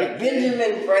the kite.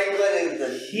 Benjamin Franklin is the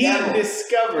He devil.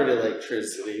 discovered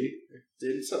electricity.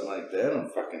 Did something like that. I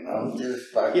don't fucking know. I'm just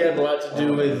fucking. He had a lot to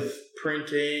do with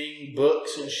printing,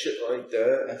 books, and shit like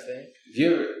that, I think. If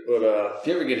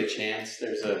you ever get a chance,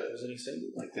 there's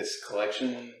like this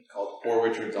collection called Poor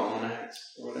Richard's Almanacs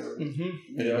or whatever.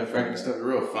 Mm-hmm. Benjamin Franklin stuff,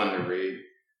 real fun to read.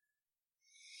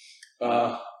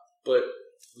 But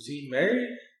was he married?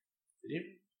 Did he?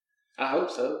 I hope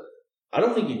so. I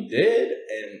don't think he did,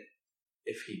 and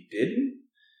if he didn't,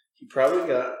 he probably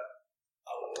got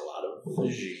a lot of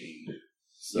vagine.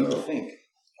 So You would think.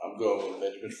 I'm going with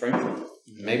Benjamin Franklin.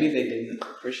 Maybe they didn't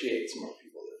appreciate smart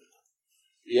people.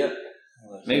 Yeah.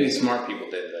 Maybe smart people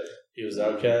did, though. He was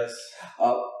outcast.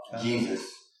 Oh, Jesus.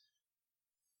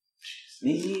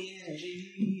 Me and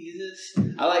Jesus.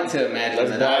 I like to imagine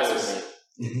That's that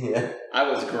blasphemy. Yeah. I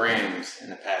was Grams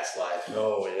in a past life.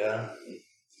 Oh, yeah.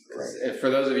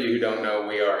 For those of you who don't know,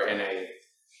 we are in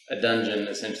a dungeon,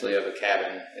 essentially, of a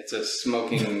cabin. It's a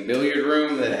smoking billiard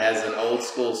room that has an old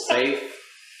school safe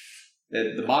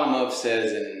that the bottom of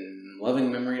says, in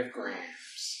loving memory of Grams.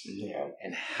 Yeah.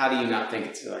 And how do you not think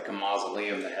it's like a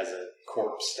mausoleum that has a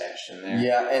corpse stashed in there?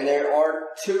 Yeah, and there are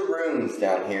 2 rooms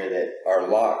down here that are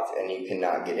locked and you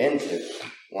cannot get into.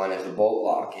 One is a bolt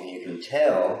lock, and you can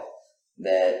tell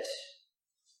that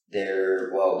the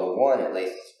one at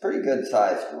least, is a pretty good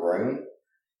sized room.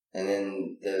 And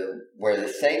then where the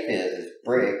safe is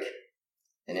brick,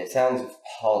 and it sounds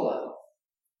hollow.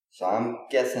 So I'm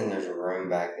guessing there's a room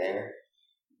back there.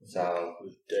 So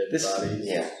With dead bodies.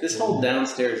 yeah. This whole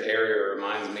downstairs area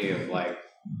reminds me of like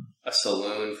a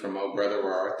saloon from Oh Brother,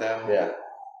 Where Art Thou? Yeah.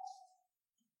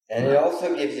 And it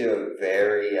also gives you a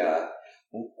very,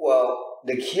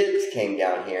 the kids came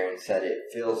down here and said it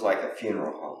feels like a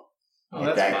funeral home. Oh, If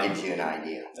that's that fine. gives you an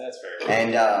idea. That's very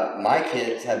And my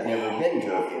kids have never been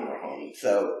to a funeral home,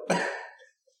 so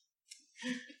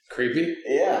creepy.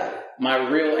 yeah. My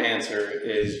real answer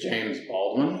is James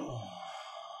Baldwin.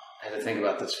 I had to think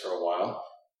about this for a while.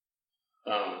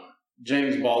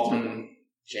 James Baldwin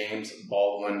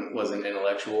was an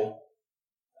intellectual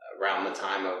around the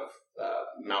time of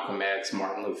Malcolm X,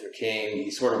 Martin Luther King.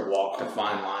 He sort of walked a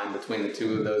fine line between the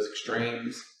two of those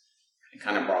extremes and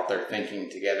kind of brought their thinking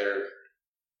together.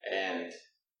 And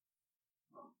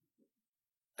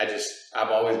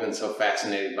I've always been so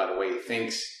fascinated by the way he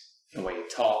thinks, the way he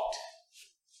talked,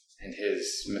 and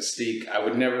his mystique. I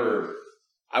would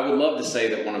love to say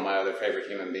that one of my other favorite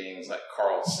human beings, like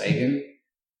Carl Sagan,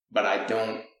 but I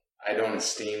don't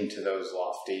esteem to those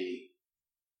lofty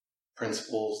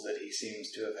principles that he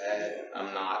seems to have had.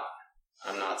 I'm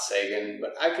not Sagan,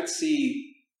 but I could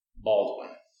see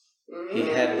Baldwin. He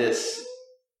had this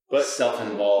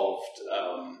self-involved,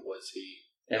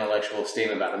 intellectual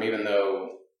esteem about him, even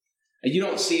though you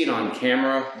don't see it on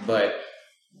camera, but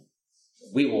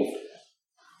we will,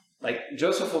 like,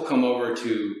 Joseph will come over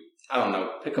to, I don't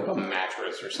know, pick up a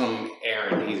mattress or some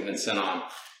errand he's been sent on,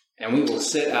 and we will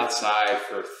sit outside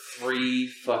for 3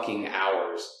 fucking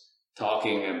hours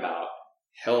talking about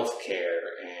healthcare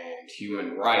and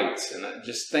human rights and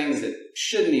just things that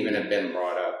shouldn't even have been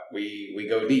brought up. We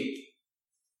go deep,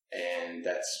 and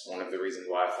that's one of the reasons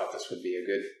why I thought this would be a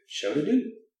good show to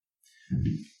do.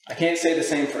 I can't say the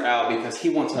same for Al because he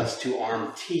wants us to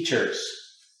arm teachers.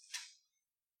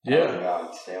 Yeah. Oh,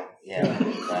 God, still. Yeah.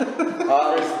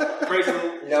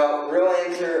 No, real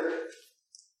answer,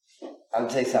 I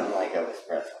would say something like Elvis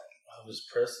Presley. Elvis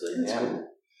Presley? Yeah.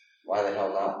 Why the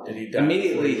hell not? Did he die?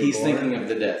 Immediately, he's thinking of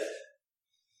the death.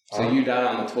 So you died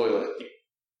on the toilet.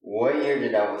 What year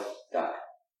did Elvis die?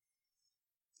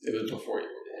 It was before you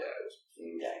were born.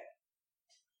 Okay.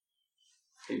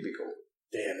 He'd be cool.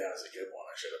 Damn, that was a good one.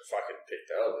 I should have fucking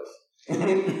picked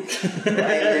Elvis.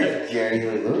 There's Jerry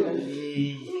Lee Lewis.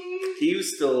 He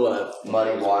was still alive.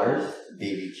 Muddy Waters,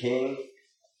 B.B. King.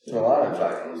 There's a lot of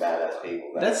fucking badass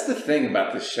people. That's the thing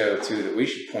about this show, too, that we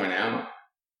should point out.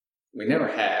 We never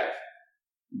have.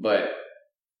 But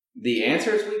the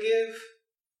answers we give,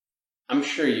 I'm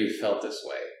sure you felt this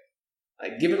way.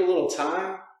 Like, give it a little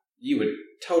time, you would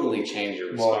totally change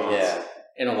your response. Well, yeah.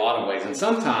 In a lot of ways. And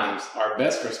sometimes our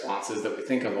best responses that we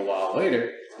think of a while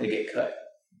later, they get cut.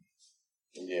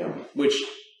 Yeah. Which,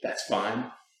 that's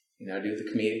fine. You know, do the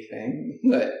comedic thing.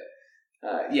 But,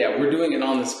 yeah, we're doing it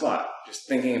on the spot. Just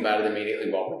thinking about it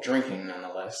immediately while we're drinking,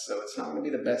 nonetheless. So it's not going to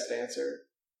be the best answer.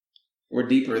 We're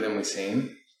deeper than we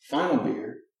seem. Final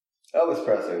beer. Elvis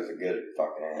Presley was a good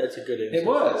fucking answer. That's a good answer. It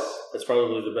was. That's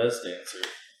probably the best answer.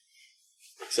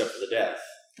 Except for the death.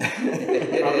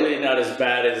 Probably not as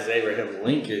bad as Abraham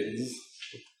Lincoln's.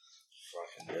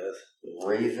 Fucking death.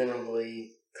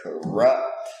 Reasonably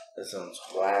corrupt. That sounds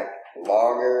Black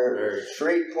lager.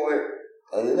 Shreveport,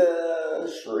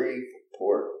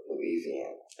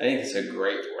 Louisiana. I think it's a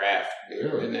great raft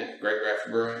beer, isn't it? Great Raft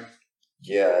Brewing.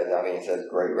 Yeah, I mean, it says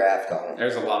Great Raft on it.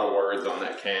 There's a lot of words on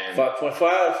that can.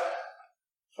 5.5.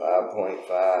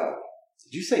 5.5.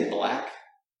 Did you say black?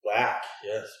 Black.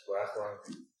 Yes, black line.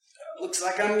 Looks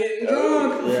like I'm getting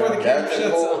drunk before the camera That's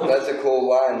shuts off. That's a cool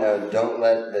line, though. Don't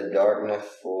let the darkness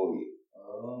fool you.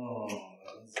 Oh,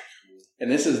 that's cool.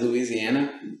 And this is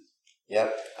Louisiana?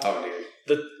 Yep. Oh,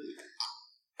 dude.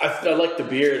 I like the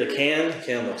beer, the can. The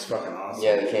can looks fucking awesome.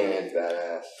 Yeah, the can is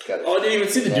badass. Oh, I didn't even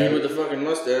see the dude with the fucking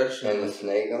mustache. And the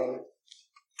snake on it.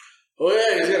 Oh,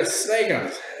 yeah, he's got a snake on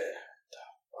his head.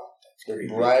 The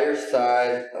brighter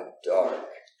side of dark.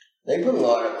 They put a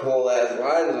lot of cool ass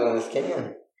lines on this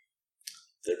can.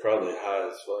 They're probably high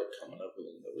as fuck coming up with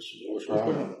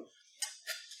it.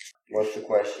 What's the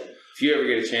question? If you ever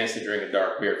get a chance to drink a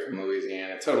dark beer from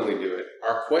Louisiana, totally do it.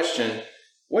 Our question,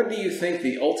 what do you think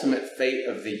the ultimate fate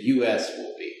of the U.S.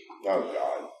 will be? Oh,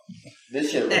 God.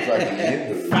 This shit looks like a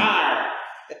yoo-hoo. Fire!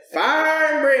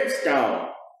 Fire and brimstone!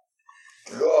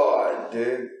 God,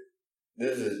 dude.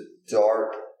 This is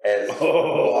dark as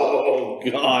Oh,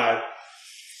 God.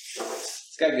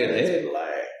 It's got good It's head.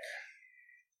 black.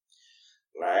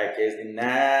 Black is the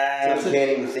night. You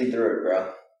can't even see through it,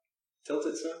 bro. Tilt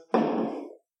it some.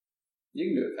 You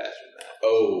can do it faster than that.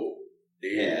 Oh,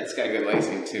 dear. Yeah, it's got good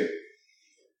lacing too.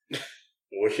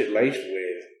 What's it laced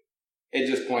with? It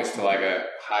just points to like a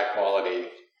high quality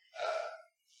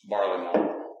barley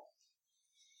malt.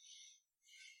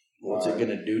 What's it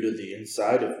gonna do to the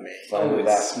inside of me? Oh, it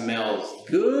smells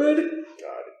good. God,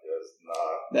 it does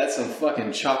not. That's some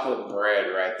fucking chocolate bread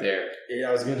right there. Yeah,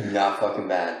 I was gonna. Not fucking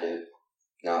bad, dude.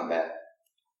 Not bad.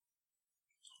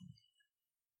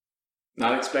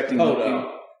 Not expecting Hold milky.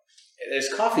 on.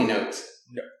 There's coffee notes.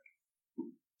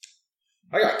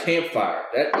 I got campfire.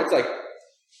 That's like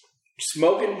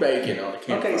smoking bacon on a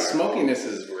campfire. Okay, smokiness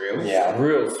is real. Yeah.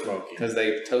 Real smoky. Because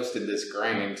they toasted this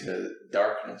grain to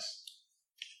darkness.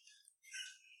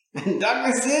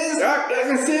 Darkness is?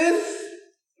 Darkness is?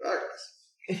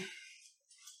 Darkness.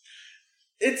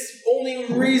 It's only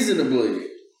reasonably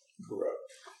corrupt.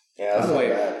 Yeah, that's By the way,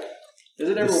 not bad. Does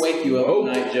it ever wake you up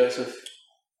at night, Joseph,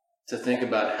 to think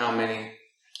about how many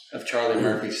of Charlie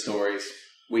Murphy's stories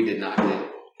we did not get?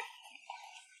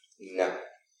 No.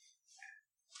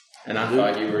 And I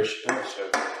thought you were a Chappelle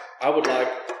show. I would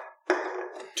like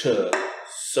to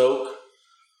soak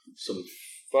some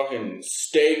fucking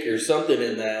steak or something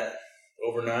in that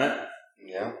overnight.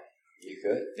 Yeah, you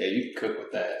could. Yeah, you could cook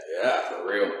with that. Yeah, For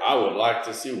real. I would like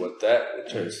to see what that would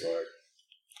taste like.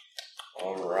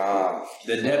 Alright.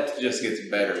 The depth just gets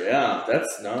better. Yeah,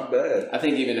 that's not bad. I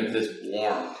think even if this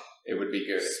warmed, it would be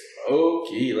good.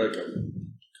 Smoky, like a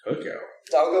cookout.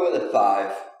 I'll go with a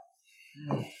 5.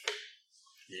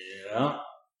 Yeah.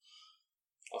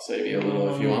 I'll save you a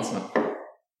little if you want some.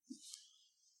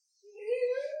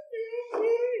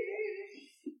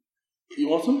 You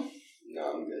want some?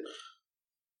 No, I'm good.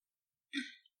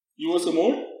 You want some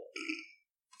more?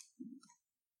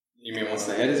 You mean once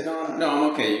the head is gone? No,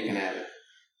 I'm okay. You can have it.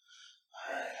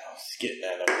 Alright, I was getting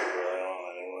that up.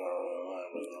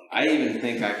 I even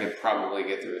think I could probably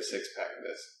get through a 6-pack of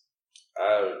this.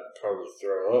 I would probably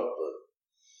throw up,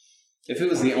 but If it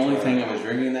was the only thing I was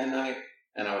drinking that night,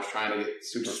 and I was trying to get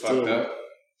super fucked up,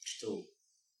 still.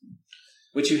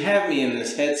 which you have me in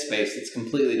this headspace that's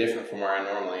completely different from where I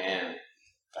normally am.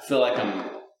 I feel like I'm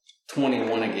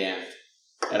 21 again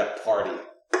at a party.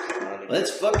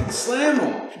 Let's fucking slam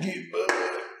them.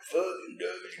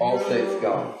 All 6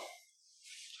 gone.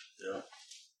 Yeah.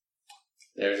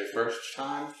 There's a first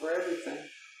time for everything.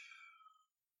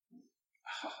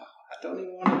 I don't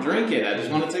even want to drink it. I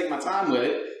just want to take my time with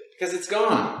it because it's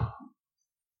gone.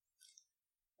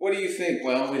 What do you think?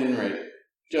 Well, we didn't rate it.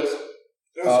 Joseph,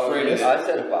 rate it. I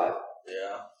said a 5.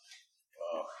 Yeah.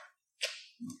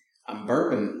 I'm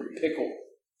burping pickle,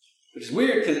 which is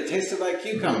weird because it tasted like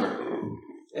cucumber.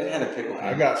 It had a pickle.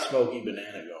 I got smoky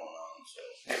banana going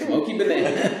on, so. Smoky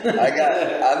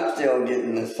banana. I'm still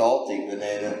getting the salty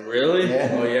banana. Really?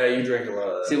 Yeah. Oh, yeah, you drink a lot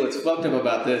of that. See, what's fucked up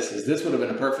about this is this would have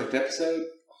been a perfect episode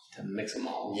to mix them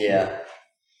all. Yeah.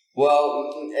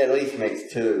 Well, at least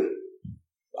makes 2.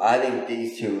 I think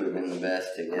these 2 would have been the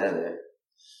best together.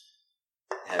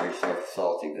 Have yourself a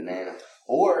salty banana.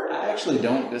 Or I actually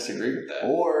don't disagree with that.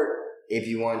 Or if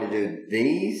you wanted to do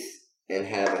these and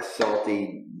have a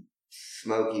salty,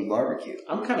 smoky barbecue.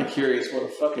 I'm kind of curious what a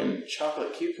fucking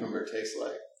chocolate cucumber tastes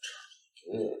like.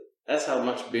 Ugh. That's how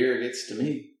much beer gets to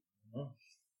me.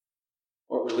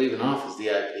 What we're leaving off is the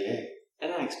IPA.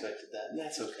 And I expected that, and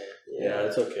that's okay. Yeah,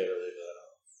 it's okay to leave that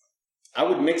off. I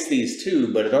would mix these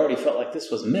too, but it already felt like this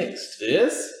was mixed.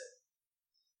 This?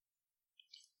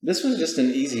 This was just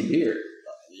an easy beer.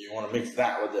 You want to mix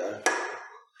that with the...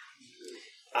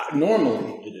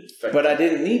 Normally, but I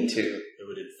didn't need to. It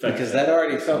would infect because that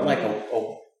already felt like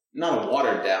a not a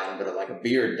watered down, but like a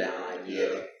beard down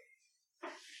IPA.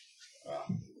 Wow.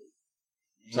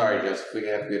 Sorry, Joseph, we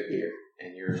have good beer,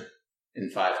 and you're in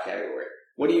 5 category.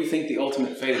 What do you think the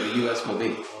ultimate fate of the U.S. will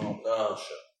be? Oh,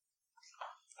 shit.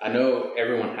 I know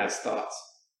everyone has thoughts.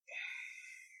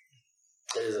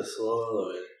 It is a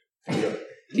slow elevation.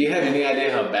 Do you have any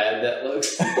idea how bad that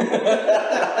looks?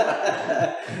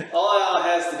 All it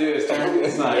has to do is turn to the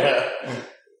side.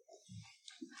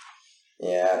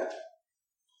 Yeah.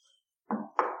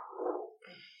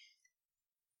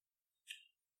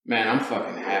 Man, I'm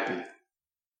fucking happy.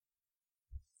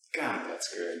 God, that's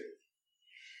good.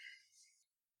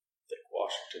 I think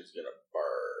Washington's gonna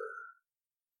burn.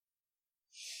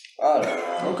 I don't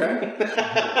know. Okay.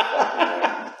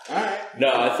 All right. No,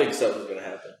 I think something's gonna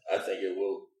happen. I think it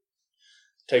will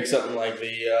take something like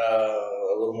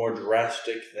a little more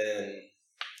drastic than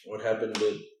what happened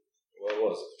with, what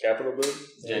was it, Capitol building?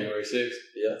 January 6th?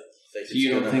 Yeah. So you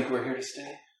don't think we're here to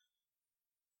stay?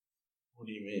 What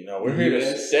do you mean? No, we're here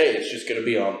to stay. It's just gonna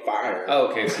be on fire. Oh,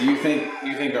 okay, so you think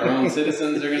our own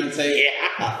citizens are gonna take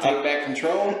back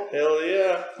control? Hell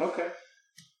yeah. Okay.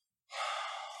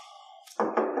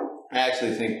 I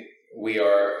actually think we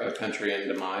are a country in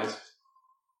demise.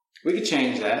 We could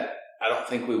change that. I don't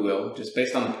think we will, just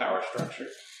based on the power structure.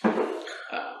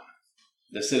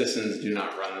 The citizens do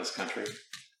not run this country.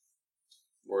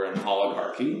 We're an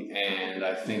oligarchy, and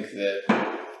I think that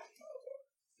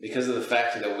because of the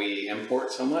fact that we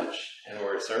import so much and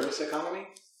we're a service economy,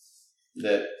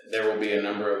 that there will be a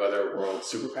number of other world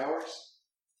superpowers.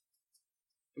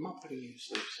 Am I putting you to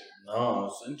sleep, sir? No, I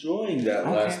was enjoying that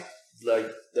last.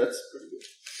 Like, that's pretty good.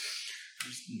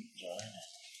 Just enjoying it.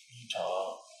 You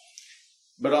talk.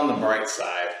 But on the bright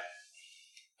side,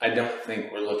 I don't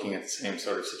think we're looking at the same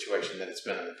sort of situation that it's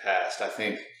been in the past. I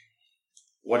think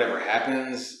whatever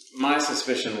happens, my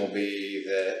suspicion will be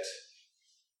that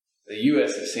the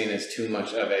U.S. is seen as too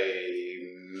much of a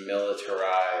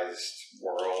militarized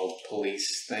world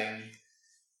police thing,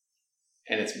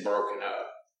 and it's broken up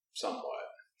somewhat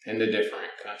into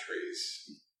different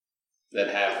countries that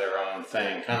have their own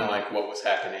thing, kind of like what was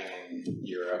happening in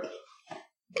Europe.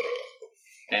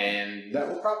 And that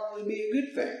will probably be a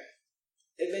good thing,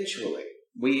 eventually.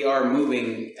 We are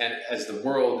moving, and as the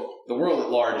world at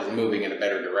large is moving in a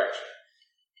better direction.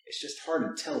 It's just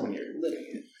hard to tell when you're living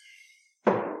it.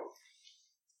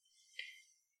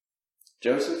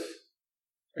 Joseph,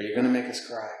 are you going to make us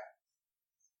cry?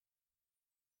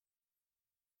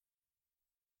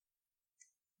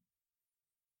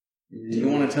 Do you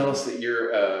want to tell us that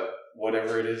you're,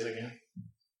 whatever it is again?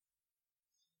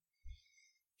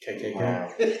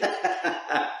 Wow.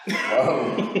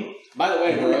 By the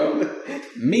way, bro,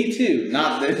 me too.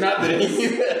 Not this.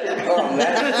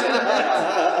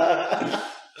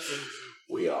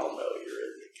 We all know you're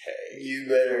in the K. You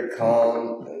better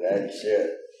calm that shit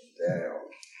down.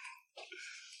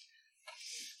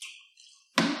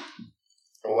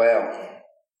 Well,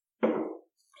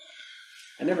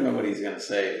 I never know what he's going to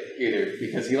say either,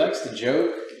 because he likes to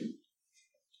joke,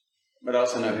 but I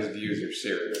also know his views are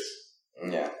serious.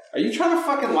 yeah. Are you trying to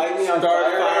fucking light me on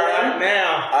fire right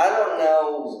now? I don't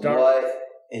know what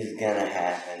is gonna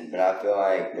happen, but I feel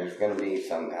like there's gonna be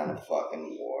some kind of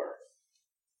fucking war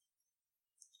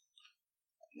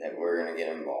that we're gonna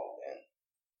get involved in.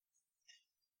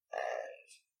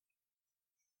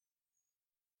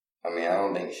 And I mean, I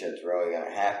don't think shit's really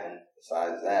gonna happen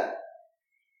besides that.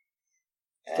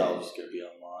 It's all just gonna be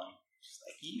online. Just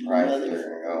like, you Prices are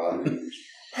gonna go up.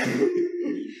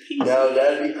 No,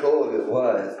 that'd be cool if it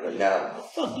was, but no. I'll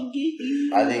fucking get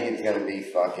you. I think it's gonna be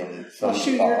fucking some I'll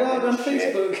shoot your dog on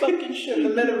shit. Facebook. Fucking shit in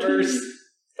the metaverse.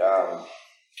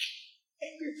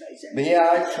 But yeah,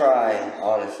 I try,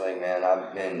 honestly, man.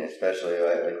 I've been, especially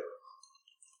lately,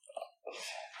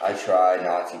 I try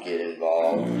not to get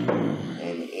involved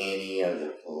in any of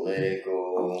the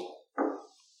political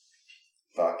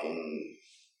fucking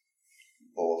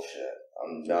bullshit.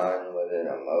 I'm done with it.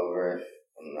 I'm over it.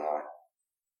 I'm not.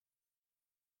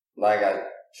 Like I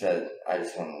said, I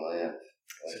just want to live.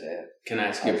 That's it. Can I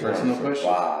ask you a personal question?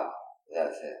 Survive.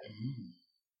 That's it.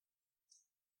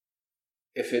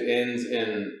 If it ends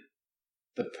in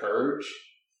the purge,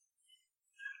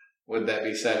 would that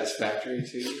be satisfactory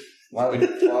to you? Why the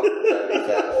fuck would that be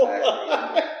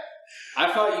satisfactory?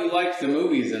 I thought you liked the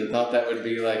movies and thought that would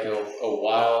be like a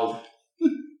wild...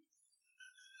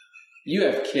 You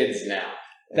have kids now.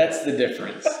 That's the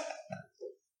difference.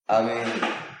 I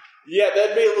mean... Yeah,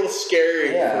 that'd be a little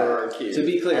scary for our kids. To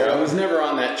be clear, I was never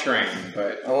on that train,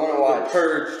 but... I want to watch... The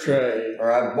Purge train.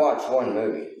 Or I've watched one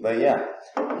movie, but yeah.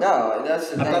 No,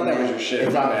 that's the thing. I thought that was your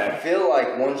shit. I feel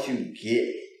like once you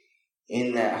get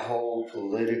in that whole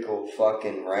political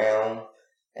fucking realm,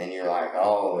 and you're like,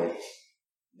 oh, it's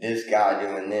this guy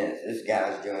doing this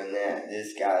guy's doing that,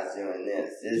 this guy's doing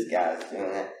this guy's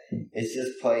doing that. It's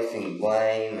just placing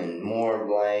blame and more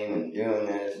blame and doing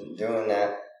this and doing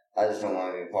that. I just don't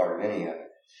want to be a part of any of it.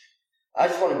 I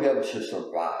just want to be able to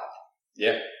survive.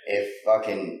 Yeah. If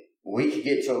fucking we could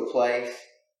get to a place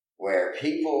where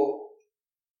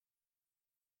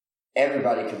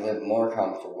everybody could live more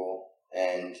comfortable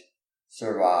and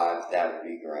survive, that would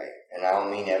be great. And I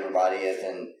don't mean everybody as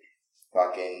in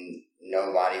fucking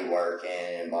nobody working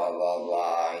and blah, blah,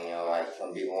 blah. You know, like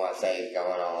some people want to say it's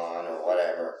going on or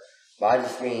whatever. But I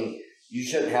just mean you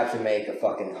shouldn't have to make a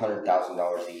fucking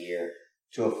 $100,000 a year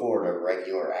to afford a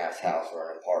regular ass house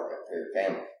or an apartment for your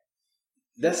family.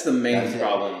 That's the main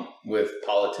problem with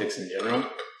politics in general,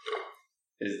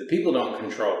 is the people don't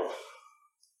control.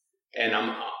 And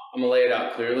I'm going to lay it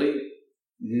out clearly.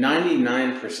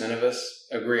 99% of us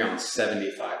agree on 75%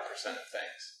 of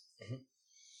things. Mm-hmm.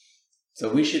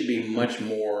 So we should be much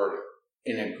more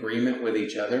in agreement with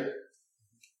each other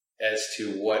as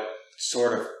to what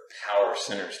sort of power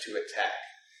centers to attack.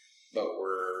 But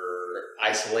we're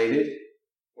isolated.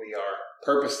 We are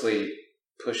purposely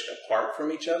pushed apart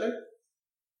from each other.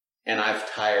 And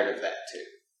I've tired of that too.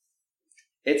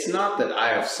 It's not that I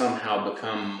have somehow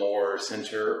become more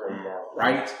center or more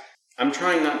right. I'm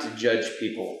trying not to judge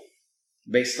people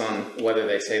based on whether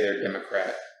they say they're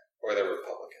Democrat or they're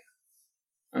Republican.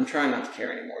 I'm trying not to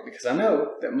care anymore because I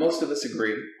know that most of us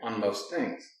agree on most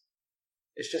things.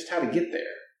 It's just how to get there.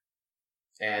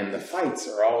 And the fights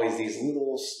are always these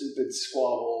little stupid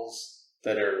squabbles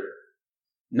that are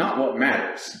not what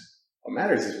matters. What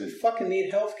matters is we fucking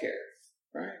need health care,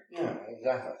 right? Yeah,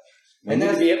 exactly. We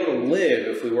need to be able to live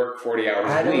if we work 40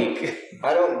 hours a week.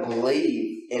 I don't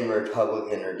believe in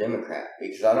Republican or Democrat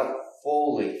because I don't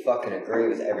fully fucking agree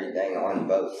with everything on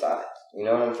both sides. You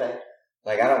know what I'm saying?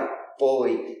 Like, I don't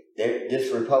fully...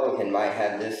 This Republican might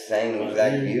have this same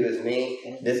exact view as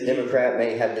me. This Democrat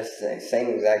may have this same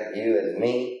exact view as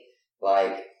me.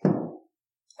 Like,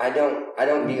 I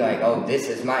don't be like, oh, this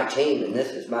is my team and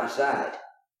this is my side.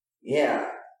 Yeah,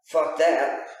 fuck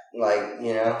that. Like,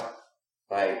 you know,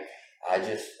 like,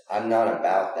 I'm not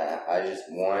about that. I just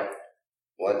want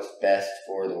what's best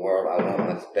for the world. I want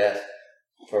what's best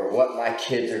for what my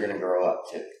kids are going to grow up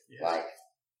to. Yes. Like,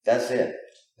 that's it.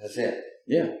 That's it.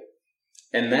 Yeah.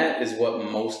 And that is what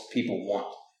most people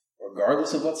want,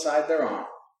 regardless of what side they're on.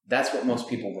 That's what most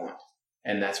people want.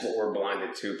 And that's what we're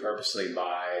blinded to purposely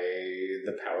by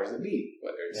the powers that be,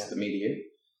 whether it's the media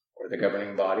or the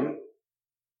governing body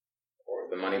or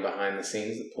the money behind the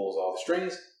scenes that pulls all the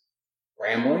strings.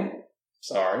 Rambling,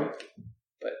 sorry,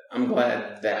 but I'm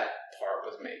glad that part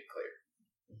was made clear.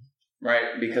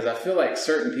 Right? Because I feel like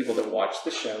certain people that watch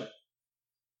the show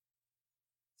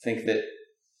think that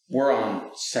we're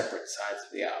on separate sides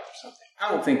of the aisle or something. I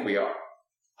don't think we are.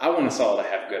 I want us all to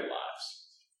have good lives.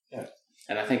 Yeah.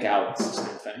 And I think Al wants the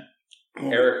same thing.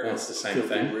 Eric wants the same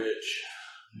thing. Rich.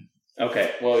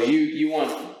 Okay, well, you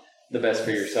want the best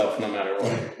for yourself no matter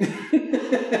what.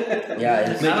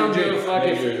 Yeah, I don't give a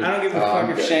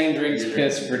fuck if Shane drinks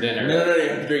piss for dinner. No, you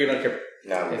have to drink it on camera.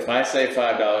 No. If I say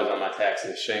 $5 on my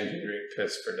taxes, Shane can drink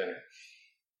piss for dinner.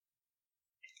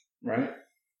 Right?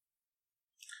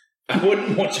 I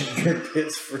wouldn't want you to drink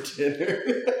piss for dinner.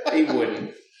 He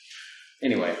wouldn't.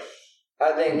 Anyway.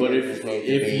 I think but if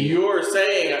you're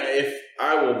saying if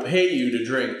I will pay you to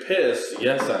drink piss,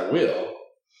 yes, I will.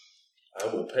 I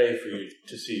will pay for you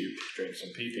to see you drink some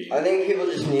pee-pee. I think people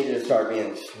just need to start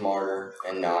being smarter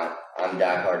and not, I'm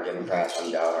diehard Democrat,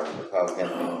 I'm diehard Republican,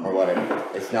 or whatever.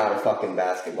 It's not a fucking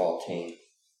basketball team.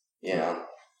 You know?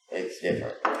 It's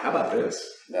different. How about this?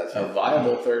 That's a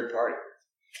viable third party.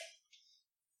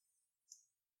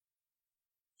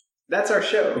 That's our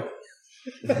show.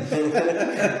 Let's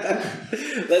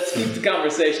keep the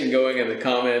conversation going in the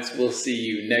comments. We'll see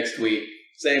you next week.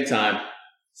 Same time,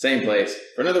 same place.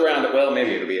 For another round of, well,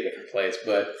 maybe it'll be a different place,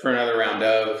 but for another round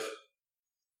of...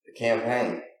 the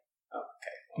campaign.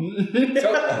 Okay.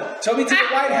 Toby to the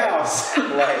White House.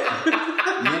 Like,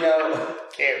 you know...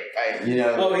 campaign. You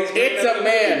know... Oh, it's a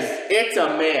mess. It's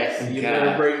a mess. You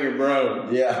better bring your bro.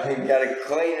 Yeah, you gotta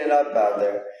clean it up out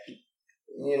there.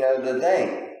 You know, the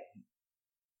thing...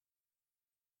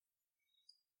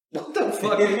 What the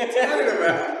fuck are you talking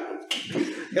about?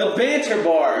 The banter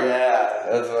bar. Yeah,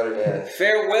 that's what it is.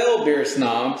 Farewell, beer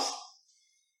snobs.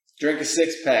 Drink a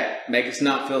 6-pack. Make us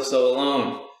not feel so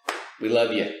alone. We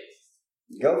love you.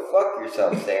 Go fuck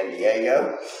yourself, San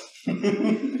Diego.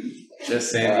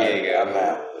 Just San Diego. I'm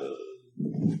out.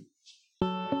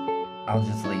 I'll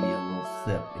just leave you a little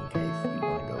sip in case you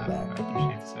want to go back. I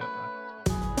appreciate the sip.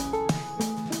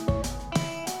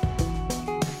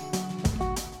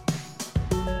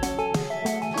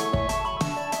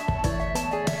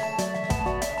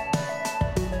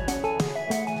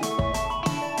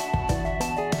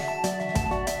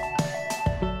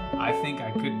 I think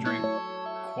I could drink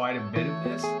quite a bit of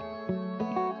this.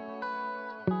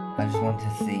 I just want to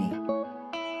see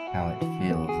how it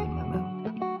feels in my mouth.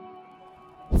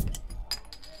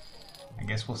 I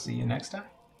guess we'll see you next time.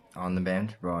 On the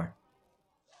banter bar.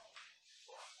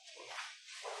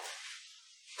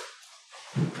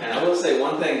 And I will say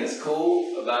one thing that's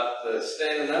cool about the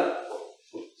standing up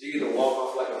is you get to walk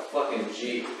off like a fucking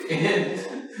G at the end.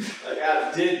 Like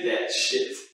I did that shit.